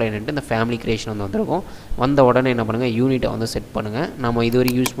ரெயில் டாப்பில் என்னட்டு இந்த ஃபேமிலி கிரியேஷன் வந்து வந்திருக்கும். வந்த உடனே என்ன பண்ணுங்கள், யூனிட்டை வந்து செட் பண்ணுங்கள். நம்ம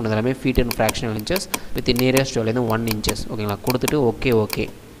இதுவரை யூஸ் பண்ணது எல்லாமே feet and fractional inches with nearest value 1 inches ஓகேங்களா. கொடுத்துட்டு ஓகே.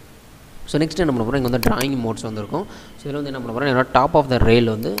 ஸோ நெக்ஸ்ட் என்ன பண்ண போகிறோம், இங்கே வந்து ட்ராயிங் மோட்ஸ் வந்துருக்கும். ஸோ இதில் வந்து என்ன பண்ண போகிறேன், என்னோட டாப் ஆஃப் த ரெயில்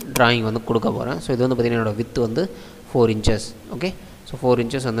வந்து ட்ராயிங் வந்து கொடுக்க போகிறேன். ஸோ இது வந்து பார்த்திங்கன்னா என்னோடய வித் வந்து 4 inches ஓகே. ஸோ 4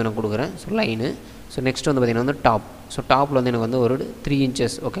 inches வந்து நான் கொடுக்குறேன். So line. ஸோ நெக்ஸ்ட் வந்து பார்த்திங்கன்னா வந்து டாப். ஸோ டாப்பில் வந்து எனக்கு வந்து ஒரு 3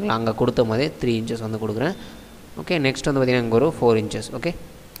 inches ஓகேங்களா. அங்கே கொடுத்த மாதிரி 3 inches வந்து கொடுக்குறேன். ஓகே. நெக்ஸ்ட் வந்து பார்த்திங்கன்னா இங்கே ஒரு 4 inches ஓகே.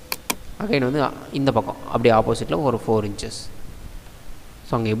 அகைன் வந்து இந்த பக்கம் அப்படியே ஆப்போசிட்டில் ஒரு 4 inches.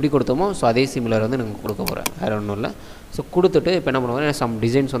 ஸோ அங்கே எப்படி கொடுத்தோமோ ஸோ அதே சிமிலர் வந்து நாங்கள் கொடுக்க போகிறேன், வேறு ஒன்றும் இல்லை. ஸோ கொடுத்துட்டு இப்போ என்ன பண்ண போகிறேன், சம்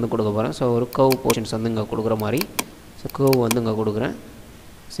டிசைன்ஸ் வந்து கொடுக்க போகிறேன். ஸோ ஒரு கர்வ் போர்ஷன்ஸ் வந்து இங்கே கொடுக்குற மாதிரி ஸோ கர்வ் வந்து இங்கே கொடுக்குறேன்,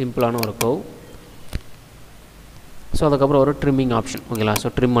 சிம்பிளான ஒரு கர்வ். ஸோ அதுக்கப்புறம் ஒரு ட்ரிம்மிங் ஆப்ஷன் ஓகேங்களா. ஸோ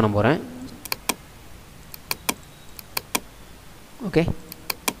ட்ரிம் பண்ண போகிறேன். ஓகே.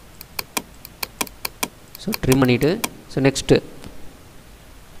 ஸோ ட்ரிம் பண்ணிவிட்டு ஸோ நெக்ஸ்ட்டு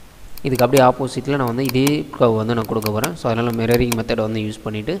இதுக்கு அப்படியே ஆப்போசிட்டில் நான் வந்து இதே கர்வ் வந்து நான் கொடுக்க போகிறேன். ஸோ அதனால் மிரரிங் மெத்தட் வந்து யூஸ்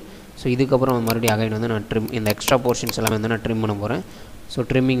பண்ணிவிட்டு ஸோ இதுக்கப்புறம் மறுபடியும் அகைன் வந்து நான் ட்ரிம் இந்த எக்ஸ்ட்ரா போர்ஷன்ஸ் எல்லாமே வந்து நான் ட்ரிம் பண்ண போகிறேன். ஸோ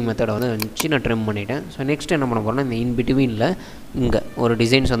ட்ரிம்மிங் மெத்தடை வந்து வச்சு நான் ட்ரிம் பண்ணிவிட்டேன். ஸோ நெக்ஸ்ட் என்ன பண்ண போகிறேன்னா இந்த இன் பிட்வீனில் இங்கே ஒரு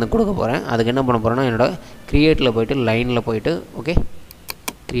டிசைன்ஸ் வந்து கொடுக்க போகிறேன். அதுக்கு என்ன பண்ண போகிறேன்னா என்னோடய க்ரியேட்டில் போய்ட்டு லைனில் போய்ட்டு ஓகே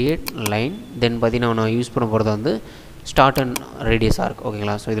க்ரியேட் லைன், தென் பார்த்தீங்கன்னா நான் யூஸ் பண்ண போகிறது வந்து ஸ்டார்ட் அண்ட் ரேடியஸ் ஆர்க்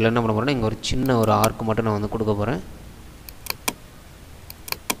ஓகேங்களா. ஸோ இதில் என்ன பண்ண போகிறேன்னா இங்கே ஒரு சின்ன ஒரு ஆர்க் மட்டும் நான் வந்து கொடுக்க போகிறேன்.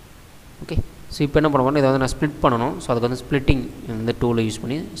 ஓகே. ஸோ இப்போ என்ன பண்ண போகிறேன், இதை வந்து நான் ஸ்ப்ளிட் பண்ணணும். ஸோ அதுக்கு வந்து ஸ்ப்ளிட்டிங் இந்த டூலை யூஸ்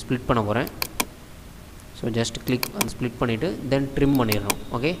பண்ணி ஸ்ப்ளிட் பண்ண போகிறேன். ஸோ ஸோ ஜஸ்ட் கிளிக் அந்த ஸ்ப்ளிட் பண்ணிவிட்டு தென் ட்ரிம் பண்ணிடணும்.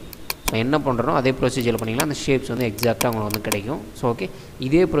 ஓகே, ஸோ என்ன பண்ணுறோம் அதே ப்ரொசீஜர் பண்ணிக்கலாம். அந்த ஷேப்ஸ் வந்து எக்ஸாக்டாக உங்களுக்கு வந்து கிடைக்கும். ஸோ ஓகே,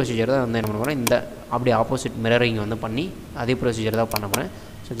 இதே ப்ரொசீஜர் தான் வந்து என்ன பண்ண போகிறேன், இந்த அப்படியே ஆப்போசிட் மிரரிங் வந்து பண்ணி அதே ப்ரொசீஜர் தான் பண்ண போகிறேன்.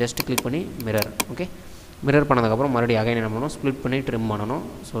 ஸோ ஜஸ்ட் கிளிக் பண்ணி மிரர். ஓகே, மிரர் பண்ணதுக்கப்புறம் மறுபடியும் அகைன் என்ன பண்ணணும், ஸ்ப்ளிட் பண்ணி ட்ரிம் பண்ணணும்.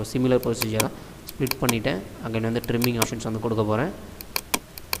 ஸோ சிமிலர் ப்ரொசீஜர் தான். ஸ்ப்ளிட் பண்ணிவிட்டேன். அகைன் வந்து ட்ரிம்மிங் ஆப்ஷன்ஸ் வந்து கொடுக்க போகிறேன்.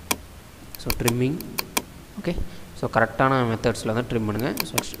 So trimming. ஓகே, ஸோ கரெக்டான மெத்தட்ஸில் வந்து ட்ரிம் பண்ணுங்கள்.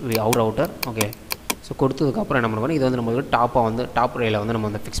 So outer. ஓகே, ஸோ கொடுத்ததுக்கப்புறம் என்ன பண்ண போகிறோம், இது வந்து நம்ம டாப்பாக வந்து டாப் ரேயில் வந்து நம்ம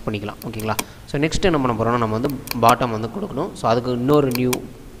வந்து ஃபிக்ஸ் பண்ணிக்கலாம். ஓகேங்களா. ஸோ நெக்ஸ்ட்டு என்ன பண்ண போகிறோம்னா நம்ம வந்து பாட்டம் வந்து கொடுக்கணும். ஸோ அதுக்கு இன்னொரு நியூ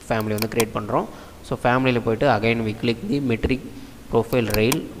ஃபேமிலி வந்து க்ரியேட் பண்ணுறோம். ஸோ ஃபேமிலியில் போய்ட்டு again we click the matric profile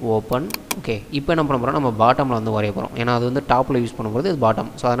rail open. Okay, இப்போ என்ன பண்ண போகிறோம், நம்ம பாட்டமில் வந்து வரைய போகிறோம். ஏன்னா அது வந்து டாப்பில் யூஸ் பண்ணும்போது இது பாட்டம்.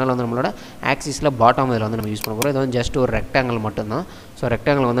 ஸோ அதனால் வந்து நம்மளோட ஆக்சிஸில் பாட்டம் இதில் வந்து நம்ம யூஸ் பண்ண போகிறோம். இது வந்து ஜஸ்ட் ஒரு ரெக்டாங்கிள் மட்டும்தான். ஸோ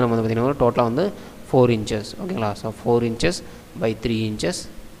ரெக்டாங்கிள் வந்து நம்ம வந்து பார்த்திங்கன்னா டோட்டலாக வந்து 4 inches. ஓகேங்களா. So 4 inches by 3 inches.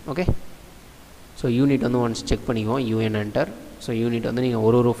 Okay, so unit வந்து ஒன்ஸ் செக் பண்ணிக்குவோம். UN enter. ஸோ யூனிட் வந்து நீங்கள்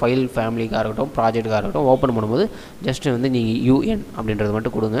ஒரு ஃபைல் ஃபேமிலிக்காக இருக்கட்டும் ப்ராஜெக்ட்டுக்காக இருக்கட்டும் ஓப்பன் பண்ணும்போது ஜஸ்ட்டு வந்து நீங்கள் யூஎன் அப்படின்றது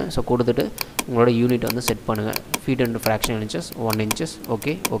மட்டும் கொடுங்க. ஸோ கொடுத்துட்டு உங்களோட யூனிட் வந்து செட் பண்ணுங்கள். Feet and fractional inches 1 inches.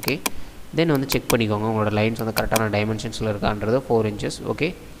 Okay okay, தென் வந்து செக் பண்ணிக்கோங்க உங்களோட லைன்ஸ் வந்து கரெக்டான டைமென்ஷன்ஸில் இருக்கான்றது 4 inches. Okay,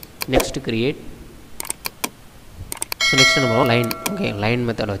 next create. So next நம்ம லைன். ஓகே, லைன்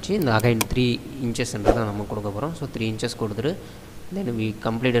மெத்தட் வச்சு இந்த அகைன் 3 inchesன்றதை நம்ம கொடுக்க போகிறோம். ஸோ 3 inches கொடுத்துட்டு then we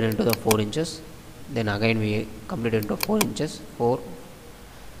completed into the 4 inches. Then again we complete into 4 inches 4.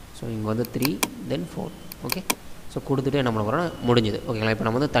 So இங்கே வந்து 3 then 4. ஓகே, ஸோ கொடுத்துட்டு என்ன பண்ண போகிறோம், முடிஞ்சுது. ஓகேங்களா. இப்போ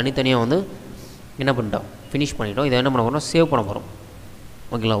நம்ம வந்து தனித்தனியாக வந்து என்ன பண்ணிட்டோம், ஃபினிஷ் பண்ணிட்டோம். இதை என்ன பண்ண போகிறோம், சேவ் பண்ண போகிறோம்.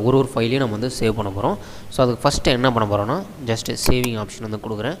 ஓகேங்களா. ஒரு ஃபைலையும் நம்ம வந்து சேவ் பண்ண போகிறோம். ஸோ அதுக்கு ஃபஸ்ட்டு என்ன பண்ண போகிறோன்னா ஜஸ்ட்டு சேவிங் ஆப்ஷன் வந்து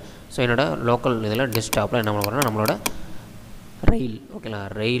கொடுக்குறேன். ஸோ என்னோட லோக்கல் இதில் டெஸ்க்டாப்பில் என்ன பண்ண போகிறோன்னா நம்மளோட ரெயில். ஓகேங்களா,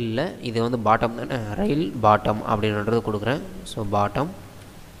 ரெயிலில் இது வந்து பாட்டம் தானே, ரெயில் பாட்டம் அப்படின்றது கொடுக்குறேன். ஸோ பாட்டம்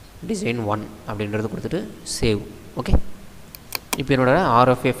டிசைன் 1 அப்படின்றது கொடுத்துட்டு சேவ். ஓகே, இப்போ என்னோட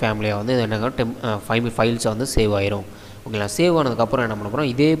ஆர்எஃப்ஏ ஃபேமிலியாக வந்து இது என்ன ஃபைல்ஸை வந்து சேவ் ஆயிரும். ஓகேங்களா. சேவ் ஆனதுக்கப்புறம் என்ன பண்ண போகிறோம்,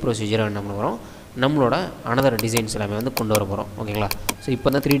 இதே ப்ரொசீஜரை என்ன பண்ண போகிறோம், நம்மளோட அனதர் டிசைன்ஸ் எல்லாமே வந்து கொண்டு வர போகிறோம். ஓகேங்களா. ஸோ இப்போ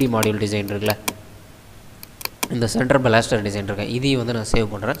தான் 3D மாடியூல் டிசைன் இருக்குல்ல, இந்த சென்டர் பலாஸ்டர் டிசைன் இருக்கு, இதையும் வந்து நான்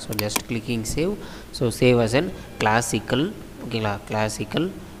சேவ் பண்ணுறேன். So just clicking save. So save as an classical. ஓகேங்களா, கிளாசிக்கல்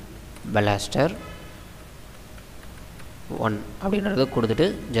பலாஸ்டர் 1 அப்படின்றத கொடுத்துட்டு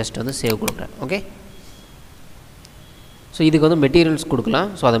ஜஸ்ட் வந்து சேவ் கொடுக்குறேன். ஓகே, ஸோ இதுக்கு வந்து மெட்டீரியல்ஸ் கொடுக்கலாம்.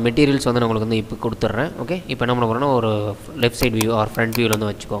 ஸோ அந்த மெட்டீரியல்ஸ் வந்து நான் உங்களுக்கு வந்து இப்போ கொடுத்துட்றேன். ஓகே, இப்போ என்ன பண்ண போகிறோன்னா ஒரு left side view R front வியூவில் வந்து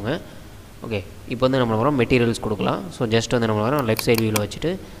வச்சுக்கோங்க. ஓகே, இப்போ வந்து நம்ம போகிறோம் மெட்டீரியல்ஸ் கொடுக்கலாம். ஸோ ஜஸ்ட் வந்து நம்ம வரோம் லெஃப்ட் சைட் வியூவில்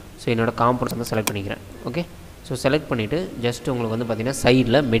வச்சுட்டு ஸோ என்னோடய காம்பனன்ட்ஸ் வந்து செலக்ட் பண்ணிக்கிறேன். ஓகே, ஸோ செலக்ட் பண்ணிவிட்டு ஜஸ்ட் உங்களுக்கு வந்து பார்த்திங்கன்னா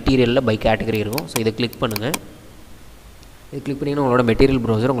சைடில் மெட்டீரியலில் பை கேட்டகரி இருக்கும். ஸோ இதை கிளிக் பண்ணுங்கள். இது கிளிக் பண்ணிங்கன்னா உங்களோட மெட்டீரியல்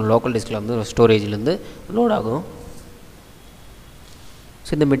ப்ரௌசர் உங்கள் லோக்கல் டிஸ்கில் வந்து ஸ்டோரேஜ்லேருந்து லோட் ஆகும்.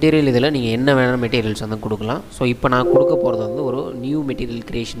 ஸோ இந்த மெட்டீரியல் இதில் நீங்கள் என்ன வேணாலும் மெட்டீரியல்ஸ் வந்து கொடுக்கலாம். ஸோ இப்போ நான் கொடுக்க போகிறது வந்து ஒரு நியூ மெட்டீரியல்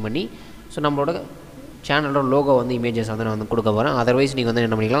க்ரியேஷன் பண்ணி ஸோ நம்மளோட சேனலோட லோகோ வந்து இமேஜஸ் வந்து நான் வந்து கொடுக்க போகிறேன். அதர்வைஸ் நீங்கள் வந்து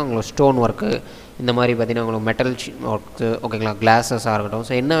என்ன பண்ணிக்கலாம், உங்களுக்கு ஸ்டோன் ஒர்க்கு இந்த மாதிரி பார்த்திங்கன்னா உங்களுக்கு மெட்டல் ஒர்க்கு, ஓகேங்களா, கிளாஸஸாக இருக்கட்டும்.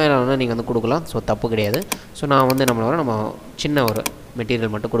 ஸோ என்ன வேணாலும் நீங்கள் வந்து கொடுக்கலாம். ஸோ தப்பு கிடையாது. ஸோ நான் வந்து நம்ம சின்ன ஒரு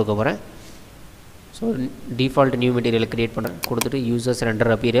மெட்டீரியல் மட்டும் கொடுக்க போகிறேன். So default new material create பண்ணுறேன். கொடுத்துட்டு users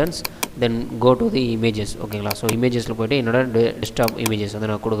render appearance then go to the images. ஓகேங்களா. ஸோ இமேஜஸில் போய்ட்டு என்னோட டெஸ்க்டாப் இமேஜஸ் வந்து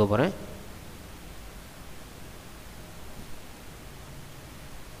நான் கொடுக்க போகிறேன்.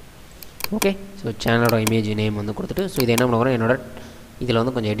 ஓகே, ஸோ சேனலோட இமேஜ் நேம் வந்து கொடுத்துட்டு ஸோ இது என்ன பண்ண போகிறேன், என்னோட இதில்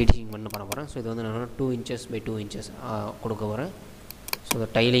வந்து கொஞ்சம் எடிட்டிங் பண்ண போகிறேன். ஸோ இது வந்து நான் 2 inches by 2 inches கொடுக்க போகிறேன். ஸோ இந்த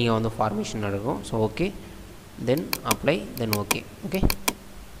டைலிங்கை வந்து ஃபார்மேஷன் இருக்கும். ஸோ ஓகே, தென் apply, then okay. Okay,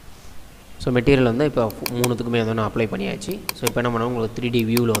 so material வந்து இப்போ 3த்துக்குமே வந்து நான் அப்ளை பண்ணியாச்சு. ஸோ இப்போ என்ன பண்ணுவோம், உங்களுக்கு 3D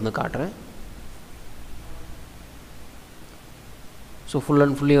வியூவில் வந்து காட்டுறேன். ஸோ ஃபுல்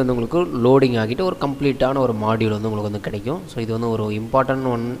அண்ட் ஃபுல்லி வந்து உங்களுக்கு லோடிங் ஆகிட்டு ஒரு கம்ப்ளீட்டான ஒரு மாடியூல் வந்து உங்களுக்கு வந்து கிடைக்கும். ஸோ இது வந்து ஒரு இம்பார்ட்டன்ட்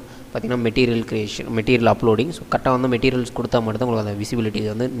ஒன் பார்த்திங்கன்னா material creation, material uploading. So கரெக்டாக வந்து மெட்டீரியல்ஸ் கொடுத்தா மட்டும் உங்களுக்கு அந்த விசிபிலிட்டி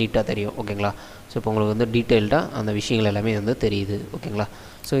வந்து நீட்டாக தெரியும். ஓகேங்களா. ஸோ இப்போ உங்களுக்கு வந்து டீட்டெயில்டாக அந்த விஷயங்கள் எல்லாமே வந்து தெரியுது. ஓகேங்களா.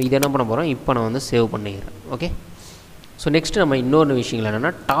 ஸோ இது என்ன பண்ண போகிறோம், இப்போ நான் வந்து சேவ் பண்ணிக்கிறேன். ஓகே, ஸோ நெக்ஸ்ட்டு நம்ம இன்னொரு விஷயங்கள்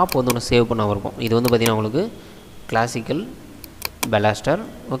என்னென்னா டாப் வந்து ஒன்று சேவ் பண்ண வருவோம். இது வந்து பார்த்திங்கன்னா உங்களுக்கு கிளாசிக்கல் பலாஸ்டர்.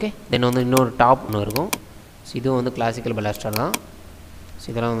 ஓகே, தென் வந்து இன்னொரு டாப் ஒன்று இருக்கும். ஸோ இதுவும் வந்து கிளாசிக்கல் பலாஸ்டர் தான். ஸோ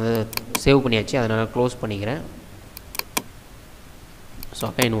இதெல்லாம் வந்து சேவ் பண்ணியாச்சு, அதனால் க்ளோஸ் பண்ணிக்கிறேன். So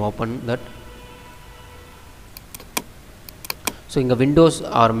again open that. So இங்கே விண்டோஸ்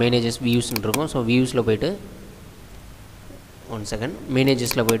ஆர் மேனேஜஸ் வியூஸ்ன்னு இருக்கும். ஸோ வியூஸில் போய்ட்டு 1 செகண்ட்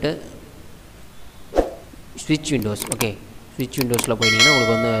மேனேஜஸில் போய்ட்டு ஸ்விட்ச் விண்டோஸ். ஓகே, ஸ்விட்ச் விண்டோஸில் போயிட்டீங்கன்னா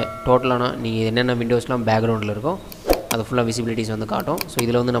உங்களுக்கு வந்து டோட்டலான நீங்கள் என்னென்ன விண்டோஸ்லாம் பேக்ரவுண்டில் இருக்கோ அது ஃபுல்லாக விசிபிலிட்டிஸ் வந்து காட்டும். ஸோ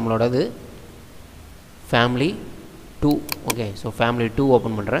இதில் வந்து நம்மளோடது family 2. Okay, so family 2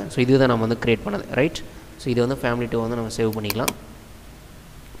 open பண்ணுறேன். ஸோ இதுதான் நம்ம வந்து க்ரியேட் பண்ணது, ரைட். ஸோ இது வந்து ஃபேமிலி 2 வந்து நம்ம சேவ் பண்ணிக்கலாம்.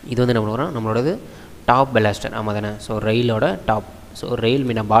 இது வந்து என்ன பண்ணுறோம், நம்மளோடது டாப் பெலாஸ்டர். ஆமாம் தானே. So ரெயிலோட top. So rail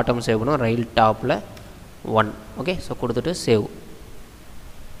Meena bottom save பண்ணுவோம், ரெயில் டாப்பில் 1. ஓகே, ஸோ கொடுத்துட்டு சேவ்.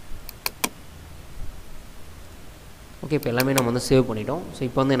 ஓகே, இப்போ எல்லாமே நம்ம வந்து சேவ் பண்ணிட்டோம். ஸோ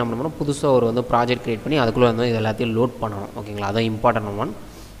இப்போ வந்து என்ன பண்ணணும், புதுசாக ஒரு வந்து ப்ராஜெக்ட் க்ரியேட் பண்ணி அதுக்குள்ளே வந்து இது எல்லாத்தையும் லோட் பண்ணணும். ஓகேங்களா, அதான் important one.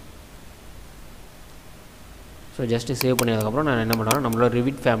 So just save பண்ணதுக்கப்புறம் நான் என்ன பண்ணுறேன், நம்மளோட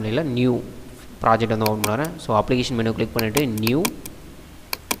ரிவிட் ஃபேமிலியில் நியூ ப்ராஜெக்ட் வந்து ஓப்பன் பண்ணுறேன். ஸோ அப்ளிகேஷன் மெனு கிளிக் பண்ணிவிட்டு நியூ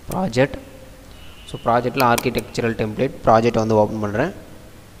ப்ராஜெக்ட். ஸோ ப்ராஜெக்ட்டில் ஆர்கிடெக்சரல் டெம்ப்ளேட் ப்ராஜெக்ட் வந்து ஓப்பன் பண்ணுறேன்.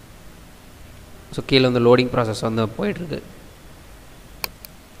 ஸோ கீழே வந்து லோடிங் ப்ராசஸ் வந்து போயிட்டுருக்கு.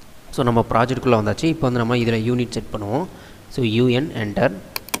 ஸோ நம்ம ப்ராஜெக்டுக்குள்ளே வந்தாச்சு. இப்போ வந்து நம்ம இதில் யூனிட் செட் பண்ணுவோம். So UN enter.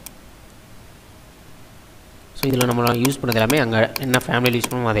 ஸோ இதில் நம்ம யூஸ் பண்ணது எல்லாமே அங்கே என்ன ஃபேமிலியில் யூஸ்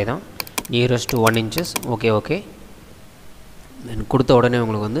பண்ணுவோம் அதே தான். Nearest 1 inches. ஓகே. தென் கொடுத்த உடனே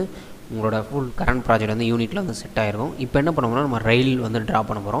உங்களுக்கு வந்து உங்களோட ஃபுல் கரண்ட் ப்ராஜெக்ட் வந்து யூனிட்டில் வந்து செட் ஆகிருக்கும். இப்போ என்ன பண்ணுவோம்னா நம்ம ரயில் வந்து ட்ராப்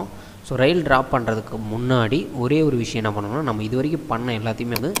பண்ண போகிறோம். ஸோ ரயில் ட்ராப் பண்ணுறதுக்கு முன்னாடி ஒரே ஒரு விஷயம் என்ன பண்ணணும்னா, நம்ம இது வரைக்கும் பண்ண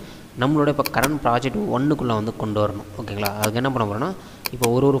எல்லாத்தையுமே வந்து நம்மளோட இப்போ கரண்ட் ப்ராஜெக்ட் 1க்குள்ளே வந்து கொண்டு வரணும். ஓகேங்களா, அதுக்கு என்ன பண்ண போகிறோன்னா, இப்போ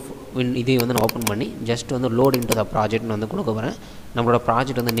ஒரு இதையும் வந்து நான் ஓப்பன் பண்ணி ஜஸ்ட் வந்து லோட் இன்டு த ப்ராஜெக்ட்னு வந்து கொடுக்க போகிறேன். நம்மளோட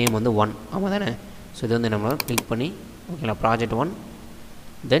ப்ராஜெக்ட் வந்து நேம் வந்து 1. ஆமாம் தானே. ஸோ இது வந்து நம்ம கிளிக் பண்ணி ஓகேங்களா, ப்ராஜெக்ட் 1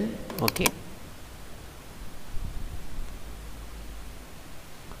 தென்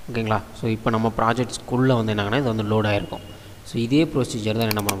ஓகேங்களா. ஸோ இப்போ நம்ம ப்ராஜெக்ட் ஸ்கூலில் வந்து என்னாங்கன்னா இது வந்து லோட் ஆகிருக்கும். ஸோ இதே ப்ரொசீஜர்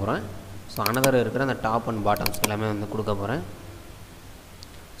தான் என்ன பண்ண போகிறேன். ஸோ அனதர் இருக்கிற அந்த டாப் அண்ட் பாட்டம்ஸ் எல்லாமே வந்து கொடுக்க போகிறேன்.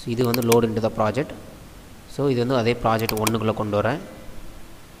 ஸோ இது வந்து load into the project. So இது வந்து அதே ப்ராஜெக்ட் 1க்குள்ளே கொண்டு வரேன்.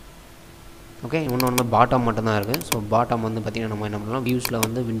 ஓகே, இன்னொன்று பாட்டம் மட்டும்தான் இருக்குது. ஸோ பாட்டம் வந்து பார்த்திங்கன்னா நம்ம என்ன பண்ணலாம், வியூஸில்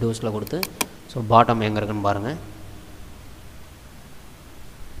வந்து விண்டோஸில் கொடுத்து ஸோ பாட்டம் எங்கே இருக்குன்னு பாருங்கள்.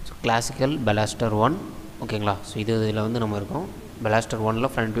 So classical பெலாஸ்டர் 1. ஓகேங்களா. ஸோ இதில் வந்து நம்ம இருக்கோம். பெலாஸ்டர் 1ல்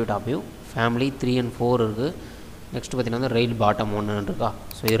front view top view family 3 and 4 இருக்குது. நெக்ஸ்ட் பார்த்திங்கன்னா வந்து ரயில் பாட்டம் 1 இருக்கா.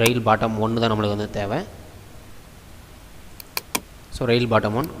 ஸோ இது ரயில் பாட்டம் 1 தான் நம்மளுக்கு வந்து தேவை. So rail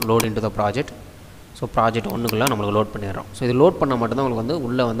bottom 1 load into the project. So project 1க்குள்ளே நம்மளுக்கு லோட் பண்ணிடுறோம். ஸோ இது லோட் பண்ணால் மட்டும்தான் உங்களுக்கு வந்து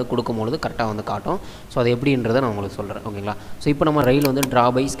உள்ளே வந்து கொடுக்கும்போது கரெக்டாக வந்து காட்டும். ஸோ அது எப்படின்றத நான் உங்களுக்கு சொல்கிறேன். ஓகேங்களா. ஸோ இப்போ நம்ம ரயில் வந்து ட்ரா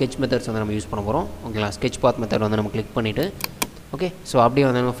பை ஸ்கெட்ச் மெத்தட்ஸ் வந்து நம்ம யூஸ் பண்ண போகிறோம். ஓகேங்களா, ஸ்கெட்ச் பாத் மெத்தட் வந்து நம்ம கிளிக் பண்ணிவிட்டு ஓகே. ஸோ அப்படியே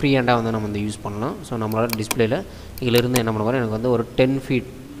வந்து நம்ம ஃப்ரீ ஹேண்டாக வந்து நம்ம வந்து யூஸ் பண்ணலாம். ஸோ நம்மளோட டிஸ்பிளேயில் இதிலிருந்து என்ன பண்ண போகிறோம், எனக்கு வந்து ஒரு 10 feet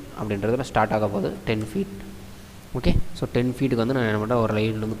அப்படின்றதுல ஸ்டார்ட் ஆக போகுது. 10 feet. ஓகே. ஸோ 10 feetக்கு வந்து நான் என்ன பண்ணுறேன், ஒரு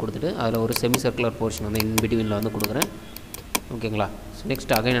லைன் வந்து கொடுத்துட்டு அதில் ஒரு செமி சர்க்குலர் போர்ஷன் வந்து இன் பிட்வீனில் வந்து கொடுக்குறேன். ஓகேங்களா. ஸோ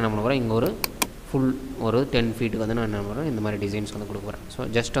நெக்ஸ்ட் அகைன் என்ன பண்ண போகிறேன், இங்கே ஒரு ஃபுல் ஒரு 10 feetக்கு வந்து நான் என்ன பண்ணுறேன், இந்த மாதிரி டிசைன்ஸ் வந்து கொடுக்குறேன். ஸோ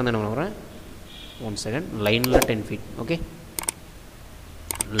ஜஸ்ட் வந்து என்ன பண்ண போகிறேன், 1 second லைனில் 10 feet. Okay,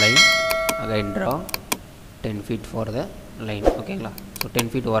 line again draw 10 feet for the line. ஓகேங்களா. So 10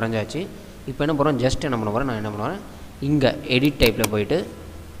 feet வரைஞ்சாச்சு. இப்போ என்ன பண்ணுறோம், ஜஸ்ட் என்ன பண்ண போகிறேன், நான் என்ன பண்ணுவேன், இங்கே எடிட் டைப்பில் போயிட்டு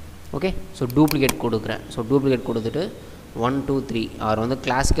ஓகே. ஸோ டூப்ளிகேட் கொடுக்குறேன். ஸோ டூப்ளிகேட் கொடுத்துட்டு 1 2 3 அவர் வந்து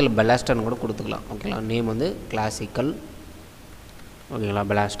கிளாசிக்கல் பெலாஸ்டர்னு கூட கொடுத்துக்கலாம். ஓகேங்களா, நேம் வந்து கிளாசிக்கல் ஓகேங்களா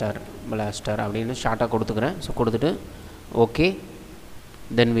பெலாஸ்டர் அப்படின்னு ஷார்ட்டாக கொடுத்துக்கிறேன். ஸோ கொடுத்துட்டு okay.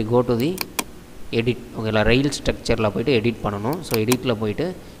 Then we go to the edit. ஓகேங்களா, ரயில் ஸ்ட்ரக்சரில் போய்ட்டு எடிட் பண்ணணும். ஸோ எடிட்டில் போய்ட்டு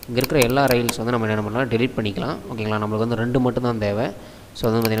இங்கே இருக்கிற எல்லா ரயில்ஸ் வந்து நம்ம என்ன பண்ணலாம், டெலிட் பண்ணிக்கலாம். ஓகேங்களா, நம்மளுக்கு வந்து 2 மட்டும் தான் தேவை. ஸோ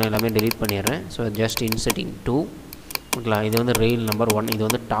வந்து பார்த்திங்கன்னா எல்லாமே டெலிட் பண்ணிடுறேன். So just இன்செட்டிங் 2. ஓகேங்களா, இது வந்து ரயில் நம்பர் 1, இது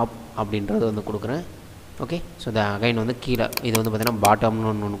வந்து டாப் அப்படின்றது வந்து கொடுக்குறேன். ஓகே. ஸோ இந்த அகைன் வந்து கீழே இது வந்து பார்த்திங்கன்னா பாட்டம்னு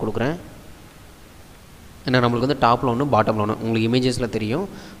ஒன்று கொடுக்குறேன். ஏன்னா நம்மளுக்கு வந்து டாப்பில் ஒன்று பாட்டமில் ஒன்று உங்களுக்கு இமேஜஸில் தெரியும்.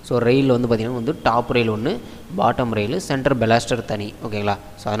 ஸோ ரயில் வந்து பார்த்திங்கன்னா வந்து டாப் ரயில் ஒன்று, பாட்டம் ரயில், சென்டர் பெலாஸ்டர் தனி. ஓகேங்களா.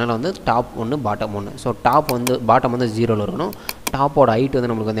 ஸோ அதனால் வந்து டாப் 1 பாட்டம் 1. ஸோ டாப் வந்து பாட்டம் வந்து 0ல் இருக்கணும். டாப்போட ஹைட் வந்து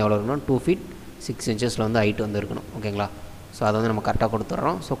நம்மளுக்கு வந்து எவ்வளோ இருக்கணும், 2 feet 6 inches வந்து ஹைட் வந்து இருக்கணும். ஓகேங்களா. ஸோ அதை வந்து நம்ம கரெக்டாக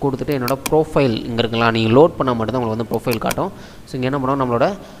கொடுத்துட்றோம். ஸோ கொடுத்துட்டு என்னோடய ப்ரொஃபைல் இங்கே இருக்குங்களா, நீங்கள் லோட் பண்ணால் மட்டும்தான் உங்களுக்கு வந்து ப்ரொஃபைல் காட்டும். ஸோ இங்கே என்ன பண்ணுவோம், நம்மளோட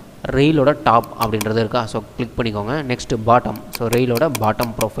ரெயிலோட டாப் அப்படின்றது இருக்கா. ஸோ கிளிக் பண்ணிக்கோங்க. Next bottom. So ரெயிலோட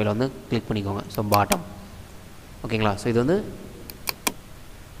bottom profile வந்து கிளிக் பண்ணிக்கோங்க. So bottom. ஓகேங்களா. ஸோ இது வந்து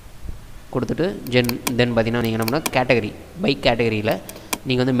கொடுத்துட்டு தென் பார்த்தீங்கன்னா நீங்கள் என்ன பண்ணால் கேட்டகரி பை கேட்டகரியில்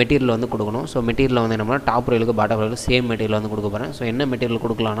நீங்கள் வந்து மெட்டீரியல் வந்து கொடுக்கணும். ஸோ மெட்டீரியல் வந்து என்ன பண்ணால் டாப் ரயிலுக்கு பாட்டம் ரயிலுக்கு சேம் மெட்டீரியல் வந்து கொடுக்க போகிறேன். ஸோ என்ன மெட்டீரியல்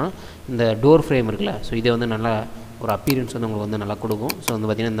கொடுக்கலான்னா இந்த டோர் ஃப்ரேம் இருக்குல்ல, ஸோ இது வந்து நல்லா ஒரு அப்பீரன்ஸ் வந்து உங்களுக்கு வந்து நல்லா கொடுக்கும். ஸோ வந்து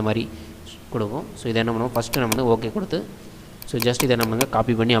பார்த்திங்கன்னா இந்த மாதிரி கொடுக்கும். ஸோ இதை என்ன பண்ணுவோம், ஃபஸ்ட்டு நம்ம வந்து ஓகே கொடுத்து ஸோ ஜஸ்ட் இதை நம்ம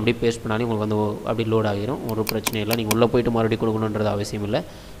காப்பி பண்ணி அப்படியே பேஸ்ட் பண்ணாலும் உங்களுக்கு வந்து அப்படி லோட் ஆகிரும். ஒரு பிரச்சனை இல்லை. நீங்கள் உள்ளே போய்ட்டு மறுபடியும் கொடுக்கணுன்றது அவசியம் இல்லை.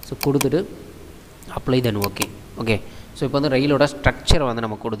 ஸோ கொடுத்துட்டு apply then okay. Okay. So இப்போ வந்து ரயிலோட ஸ்ட்ரக்சரை வந்து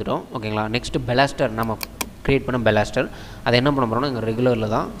நம்ம கொடுத்துட்டோம். ஓகேங்களா. நெக்ஸ்ட்டு பெலாஸ்டர் நம்ம க்ரியேட் பண்ண பெலாஸ்டர் அதை என்ன பண்ண போகிறோம்னா இங்கே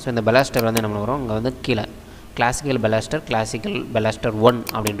ரெகுலரில் தான். ஸோ இந்த பெலாஸ்டர் வந்து என்ன பண்ண போகிறோம், இங்கே வந்து கீழே கிளாசிக்கல் பெலாஸ்டர் 1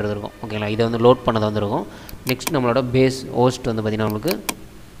 அப்படின்றது இருக்கும். ஓகேங்களா. இதை வந்து லோட் பண்ணது வந்துருக்கும். நெக்ஸ்ட் நம்மளோட பேஸ் ஹோஸ்ட் வந்து பார்த்திங்கன்னா நம்மளுக்கு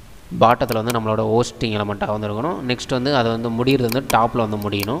பாட்டத்தில் வந்து நம்மளோட ஹோஸ்டிங் எலமெண்ட்டாக வந்து இருக்கணும். நெக்ஸ்ட் வந்து அதை வந்து முடிகிறது வந்து டாப்பில் வந்து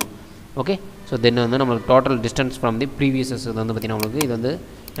முடியணும். ஓகே. ஸோ தென் வந்து நம்மளுக்கு டோட்டல் டிஸ்டன்ஸ் ஃப்ரம் தி ப்ரீவியஸஸ் இது வந்து பார்த்திங்கன்னா உங்களுக்கு இது வந்து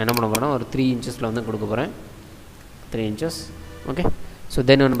என்ன பண்ண போகிறேன்னா ஒரு 3 inches வந்து கொடுக்க போகிறேன், 3 inches. ஓகே. ஸோ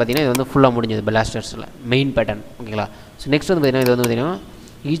தென் வந்து பார்த்திங்கன்னா இது வந்து ஃபுல்லாக முடிஞ்சது பெலாஸ்டர்ஸில் மெயின் பேட்டர்ன். ஓகேங்களா. ஸோ நெக்ஸ்ட் வந்து பார்த்திங்கன்னா இது வந்து பார்த்திங்கன்னா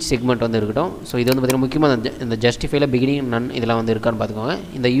ஈச் செக்மெண்ட் வந்து இருக்கட்டும். ஸோ இது வந்து பார்த்திங்கன்னா முக்கியமாக இந்த ஜஸ்டிஃபைல பிகினிங் நன் இதெல்லாம் வந்து இருக்கான்னு பார்த்துக்கோங்க.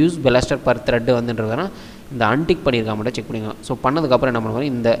 இந்த யூஸ் பெலாஸ்டர் பர் த்ரெட் வந்துன்றதுனா இந்த அன்டிக் பண்ணியிருக்கா மட்டும் செக் பண்ணிக்கோங்க. ஸோ பண்ணதுக்கப்புறம் என்ன பண்ணுவாங்க,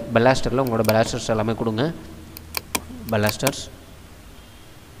 இந்த பெலாஸ்டரில் உங்களோட பெலாஸ்டர்ஸ் எல்லாமே கொடுங்க, பெலாஸ்டர்ஸ்.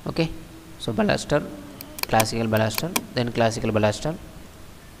 ஓகே. ஸோ பெலாஸ்டர், கிளாசிக்கல் பெலாஸ்டர், தென் கிளாசிக்கல் பெலாஸ்டர்.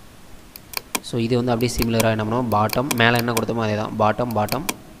 ஸோ இது வந்து அப்படியே சிமிலராக என்ன பண்ணுவோம், பாட்டம் மேலே என்ன கொடுத்தோமோ அதே தான், bottom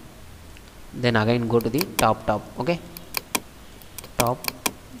then again go to the top. Okay.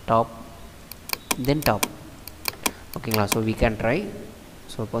 Top then top. ஓகேங்களா. So we can try.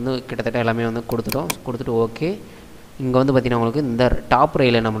 So இப்போ வந்து கிட்டத்தட்ட எல்லாமே வந்து கொடுத்துட்டு ஓகே. இங்கே வந்து பார்த்திங்கன்னா உங்களுக்கு இந்த டாப்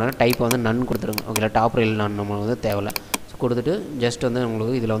ரயில் என்ன பண்ணால் டைப்பை வந்து நன் கொடுத்துருங்க. ஓகேங்களா. டாப் ரயில் நன் நம்மளுக்கு வந்து தேவையில்லை. ஸோ கொடுத்துட்டு ஜஸ்ட் வந்து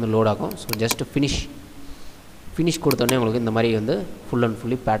உங்களுக்கு இதில் வந்து லோட் ஆகும். ஸோ ஜஸ்ட் ஃபினிஷ் கொடுத்தோடனே உங்களுக்கு இந்த மாதிரி வந்து ஃபுல் அண்ட்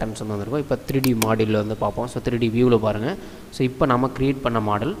ஃபுல்லி பேட்டர்ன்ஸ் வந்து வந்துருக்கும். இப்போ 3D மாடலில் வந்து பார்ப்போம். ஸோ 3D வியூவில் பாருங்கள். ஸோ இப்போ நம்ம க்ரியேட் பண்ண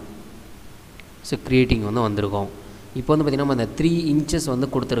மாடல் ஸோ க்ரியேட்டிங் வந்து வந்திருக்கும். இப்போ வந்து பார்த்திங்கன்னா நம்ம இந்த 3 inches வந்து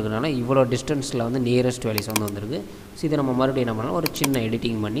கொடுத்துருக்கனால இவ்வளோ டிஸ்டன்ஸில் வந்து நியரஸ்ட் வேல்யூஸ் வந்து வந்திருக்கு. ஸோ இதை நம்ம மறுபடியும் என்ன பண்ணலாம், ஒரு சின்ன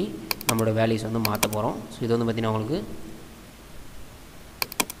எடிட்டிங் பண்ணி நம்மளோட வேல்யூஸ் வந்து மாற்ற போகிறோம். ஸோ இது வந்து பார்த்திங்கன்னா உங்களுக்கு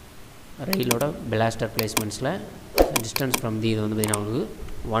ரயிலோட பெலாஸ்டர் பிளேஸ்மெண்ட்ஸில் டிஸ்டன்ஸ் ஃப்ரம் தி இது வந்து பார்த்திங்கன்னா உங்களுக்கு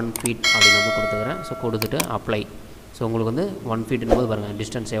 1 feet அப்படின்னு வந்து கொடுத்துக்கிறேன். ஸோ கொடுத்துட்டு அப்ளை. ஸோ உங்களுக்கு வந்து 1 feetன்னும் போது பாருங்கள்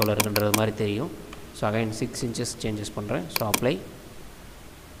டிஸ்டன்ஸ் எவ்வளோ இருக்குன்றது மாதிரி தெரியும். ஸோ அகைன் 6 inches சேஞ்சஸ் பண்ணுறேன். So apply.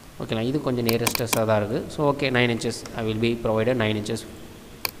 ஓகேங்களா. இது கொஞ்சம் நியரஸ்டஸாக தான் இருக்குது. So okay 9 inches I will be provided 9 inches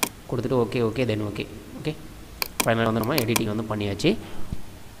கொடுத்துட்டு ஓகே தென் ஓகே. ஃபைனலாக வந்து நம்ம எடிட்டிங் வந்து பண்ணியாச்சு.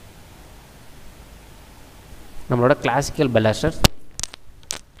 நம்மளோட classical பெலாஸ்டர்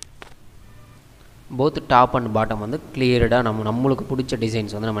both top and bottom வந்து கிளியர்டாக நம்மளுக்கு பிடிச்ச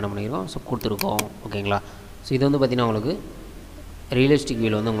டிசைன்ஸ் வந்து நம்ம என்ன பண்ணியிருக்கோம், ஸோ கொடுத்துருக்கோம். ஓகேங்களா. ஸோ இது வந்து பார்த்திங்கன்னா உங்களுக்கு ரியலிஸ்டிக்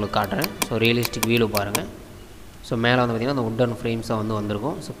வியூவில் வந்து உங்களுக்கு காட்டுறேன். ஸோ ரியலிஸ்டிக் வியூவில் பாருங்கள். ஸோ மேலே வந்து பார்த்திங்கன்னா அந்த உட்டன் ஃப்ரேம்ஸாக வந்து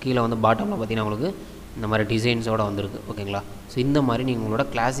வந்திருக்கும். ஸோ கீழே வந்து பாட்டமில் பார்த்திங்கன்னா உங்களுக்கு இந்த மாதிரி டிசைன்ஸோடு வந்திருக்கு. ஓகேங்களா. ஸோ இந்த மாதிரி நீங்கள் உங்களோட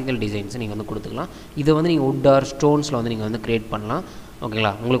கிளாசிக்கல் டிசைன்ஸை நீங்கள் வந்து கொடுத்துக்கலாம். இதை வந்து நீங்கள் வுட் ஆர் ஸ்டோன்ஸில் வந்து நீங்கள் வந்து க்ரியேட் பண்ணலாம். ஓகேங்களா.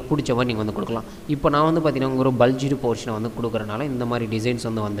 உங்களுக்கு பிடிச்ச மாதிரி நீங்கள் வந்து கொடுக்கலாம். இப்போ நான் வந்து பார்த்திங்கன்னா ஒரு பல்ஜிடு போர்ஷனை வந்து கொடுக்குறனால இந்த மாதிரி டிசைன்ஸ்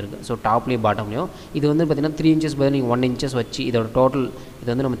வந்து வந்திருக்கு. ஸோ டாப்லேயும் பாட்டம்லேயும் இது வந்து பார்த்திங்கன்னா 3 inches பதில் நீங்கள் 1 inches வச்சு இதோட டோட்டல் இது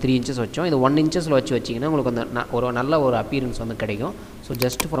வந்து நம்ம 3 inches வச்சோம். இது 1 inchஸில் வச்சிங்கன்னா உங்களுக்கு அந்த ஒரு நல்ல ஒரு அப்பியரன்ஸ் வந்து கிடைக்கும். ஸோ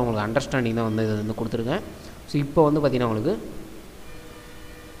ஜஸ்ட் ஃபார் உங்களுக்கு அண்டர்ஸ்டாண்டிங் தான் வந்து இது வந்து கொடுத்துருக்கேன். ஸோ இப்போ வந்து பார்த்திங்கன்னா உங்களுக்கு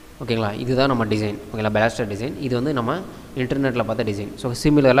ஓகேங்களா இதுதான் நம்ம டிசைன். ஓகேங்களா. பெலாஸ்டர் டிசைன் இது வந்து நம்ம இன்டர்நெட்டில் பார்த்த டிசைன். ஸோ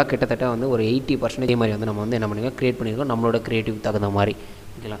சிமிலராக கிட்டத்தட்ட வந்து ஒரு 80% மாதிரி வந்து நம்ம வந்து என்ன பண்ணுங்க க்ரியேட் பண்ணியிருக்கோம் நம்மளோட க்ரியேட்டிவ் தகுந்த மாதிரி.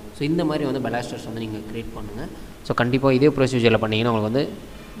 ஓகேங்களா. ஸோ இந்த மாதிரி வந்து பெலாஸ்டர்ஸ் வந்து நீங்கள் க்ரியேட் பண்ணுங்கள். ஸோ கண்டிப்பாக இதே ப்ரொசீஜரில் பண்ணிங்கன்னா உங்களுக்கு வந்து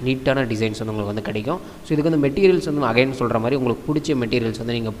நீட்டான டிசைன்ஸ் வந்து உங்களுக்கு வந்து கிடைக்கும். ஸோ இதுக்கு வந்து மெட்டீரியல்ஸ் வந்து அகைன் சொல்கிற மாதிரி உங்களுக்கு பிடிச்ச மெட்டீரியல்ஸ்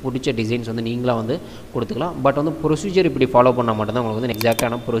வந்து நீங்கள் பிடிச்ச டிசைன்ஸ் வந்து நீங்களாக வந்து கொடுத்துக்கலாம். பட் வந்து ப்ரொசீஜர் இப்படி ஃபாலோ பண்ணால் மட்டும்தான் உங்களுக்கு வந்து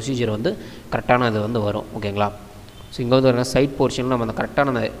எக்ஸாக்டான ப்ரொசீஜர் வந்து கரெக்டான இது வந்து வரும். ஓகேங்களா. ஸோ இங்கே வந்து ஒரு சைட் போர்ஷனில் நம்ம அந்த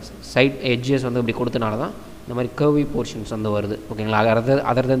கரெக்டான அந்த சைட் எட்ஜஸ் வந்து இப்படி கொடுத்தனால தான் இந்த மாதிரி கர்வி போர்ஷன்ஸ் வந்து வருது. ஓகேங்களா.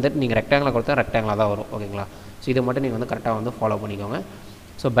 அதர் தன் தட் நீங்கள் ரெக்டாங்கில் கொடுத்தா ரெக்டாங்கிளாக தான் வரும். ஓகேங்களா. ஸோ இதை மட்டும் நீங்கள் வந்து கரெக்டாக வந்து ஃபாலோ பண்ணிக்கோங்க.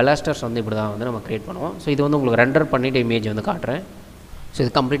 ஸோ பெலாஸ்டர்ஸ் வந்து இப்படி தான் வந்து நம்ம க்ரியேட் பண்ணுவோம். ஸோ இது வந்து உங்களுக்கு ரெண்டர் பண்ணிவிட்டு இமேஜ் வந்து காட்டுறேன். ஸோ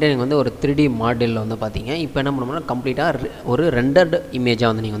இது கம்ப்ளீட்டாக நீங்கள் வந்து ஒரு 3D மாடலில் வந்து பார்த்தீங்க. இப்போ என்ன பண்ணணும்னா கம்ப்ளீட்டாக ஒரு ரெண்டர்டு இமேஜாக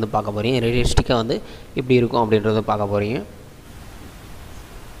வந்து நீங்கள் வந்து பார்க்க போகிறீங்க. ரியலிஸ்டிக்காக வந்து எப்படி இருக்கும் அப்படின்றத பார்க்க போகிறீங்க.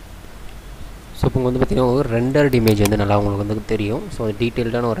 ஸோ இப்போ வந்து பார்த்திங்கன்னா ஒரு ரெண்டர்டு இமேஜ் வந்து நல்லா உங்களுக்கு வந்து தெரியும். ஸோ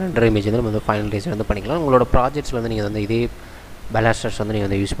டீட்டெயில்டான ஒரு ரெண்டர் இமேஜ் வந்து நம்ம வந்து ஃபைனலைஸ் வந்து பண்ணிக்கலாம். உங்களோட ப்ராஜெக்ட்ஸில் வந்து நீங்கள் வந்து இதே பெலாஸ்டர்ஸ் வந்து நீங்கள்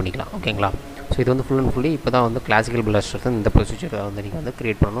வந்து யூஸ் பண்ணிக்கலாம். ஓகேங்களா. ஸோ இது வந்து ஃபுல் அண்ட் ஃபுல்லி இப்போ தான் வந்து கிளாசிக்கல் பெலாஸ்டர்ஸ் இந்த ப்ரொசீஜரை வந்து நீங்கள் வந்து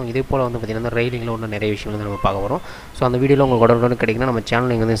க்ரியேட் பண்ணணும். இதே போல் வந்து பார்த்திங்கன்னா ரயிலிங்கில் ஒன்று நிறைய விஷயங்கள் வந்து நம்ம பார்க்க வரோம். ஸோ அந்த வீடியோவில் உங்களுக்கு உடனே கிடைக்குன்னா நம்ம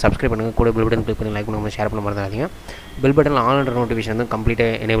சேனல் நீங்கள் வந்து சப்ஸ்கிரைப் பண்ணுங்கள், கூட பெல் பட்டன் கிளிக் பண்ணி லைக் பண்ணுங்கள், ஷேர் பண்ண மறந்துடாதீங்க. பெல் பட்டனில் ஆன்லைன் நோட்டிஃபிகேஷன் வந்து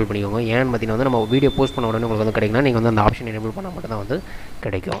கம்ப்ளீட்டாக எனேபிள் பண்ணிக்கோங்க. ஏன்னு பார்த்தீங்கன்னா வந்து நம்ம வீடியோ போஸ்ட் பண்ண உடனே உங்களுக்கு வந்து கிடைக்குன்னா நீங்கள் வந்து அந்த ஆப்ஷன் எனேபிள் பண்ணால் மட்டும் தான் வந்து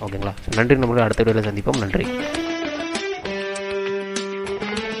கிடைக்கும். ஓகேங்களா. நன்றி. நம்மளோட அடுத்த வீடியோவில் சந்திப்போம். நன்றி.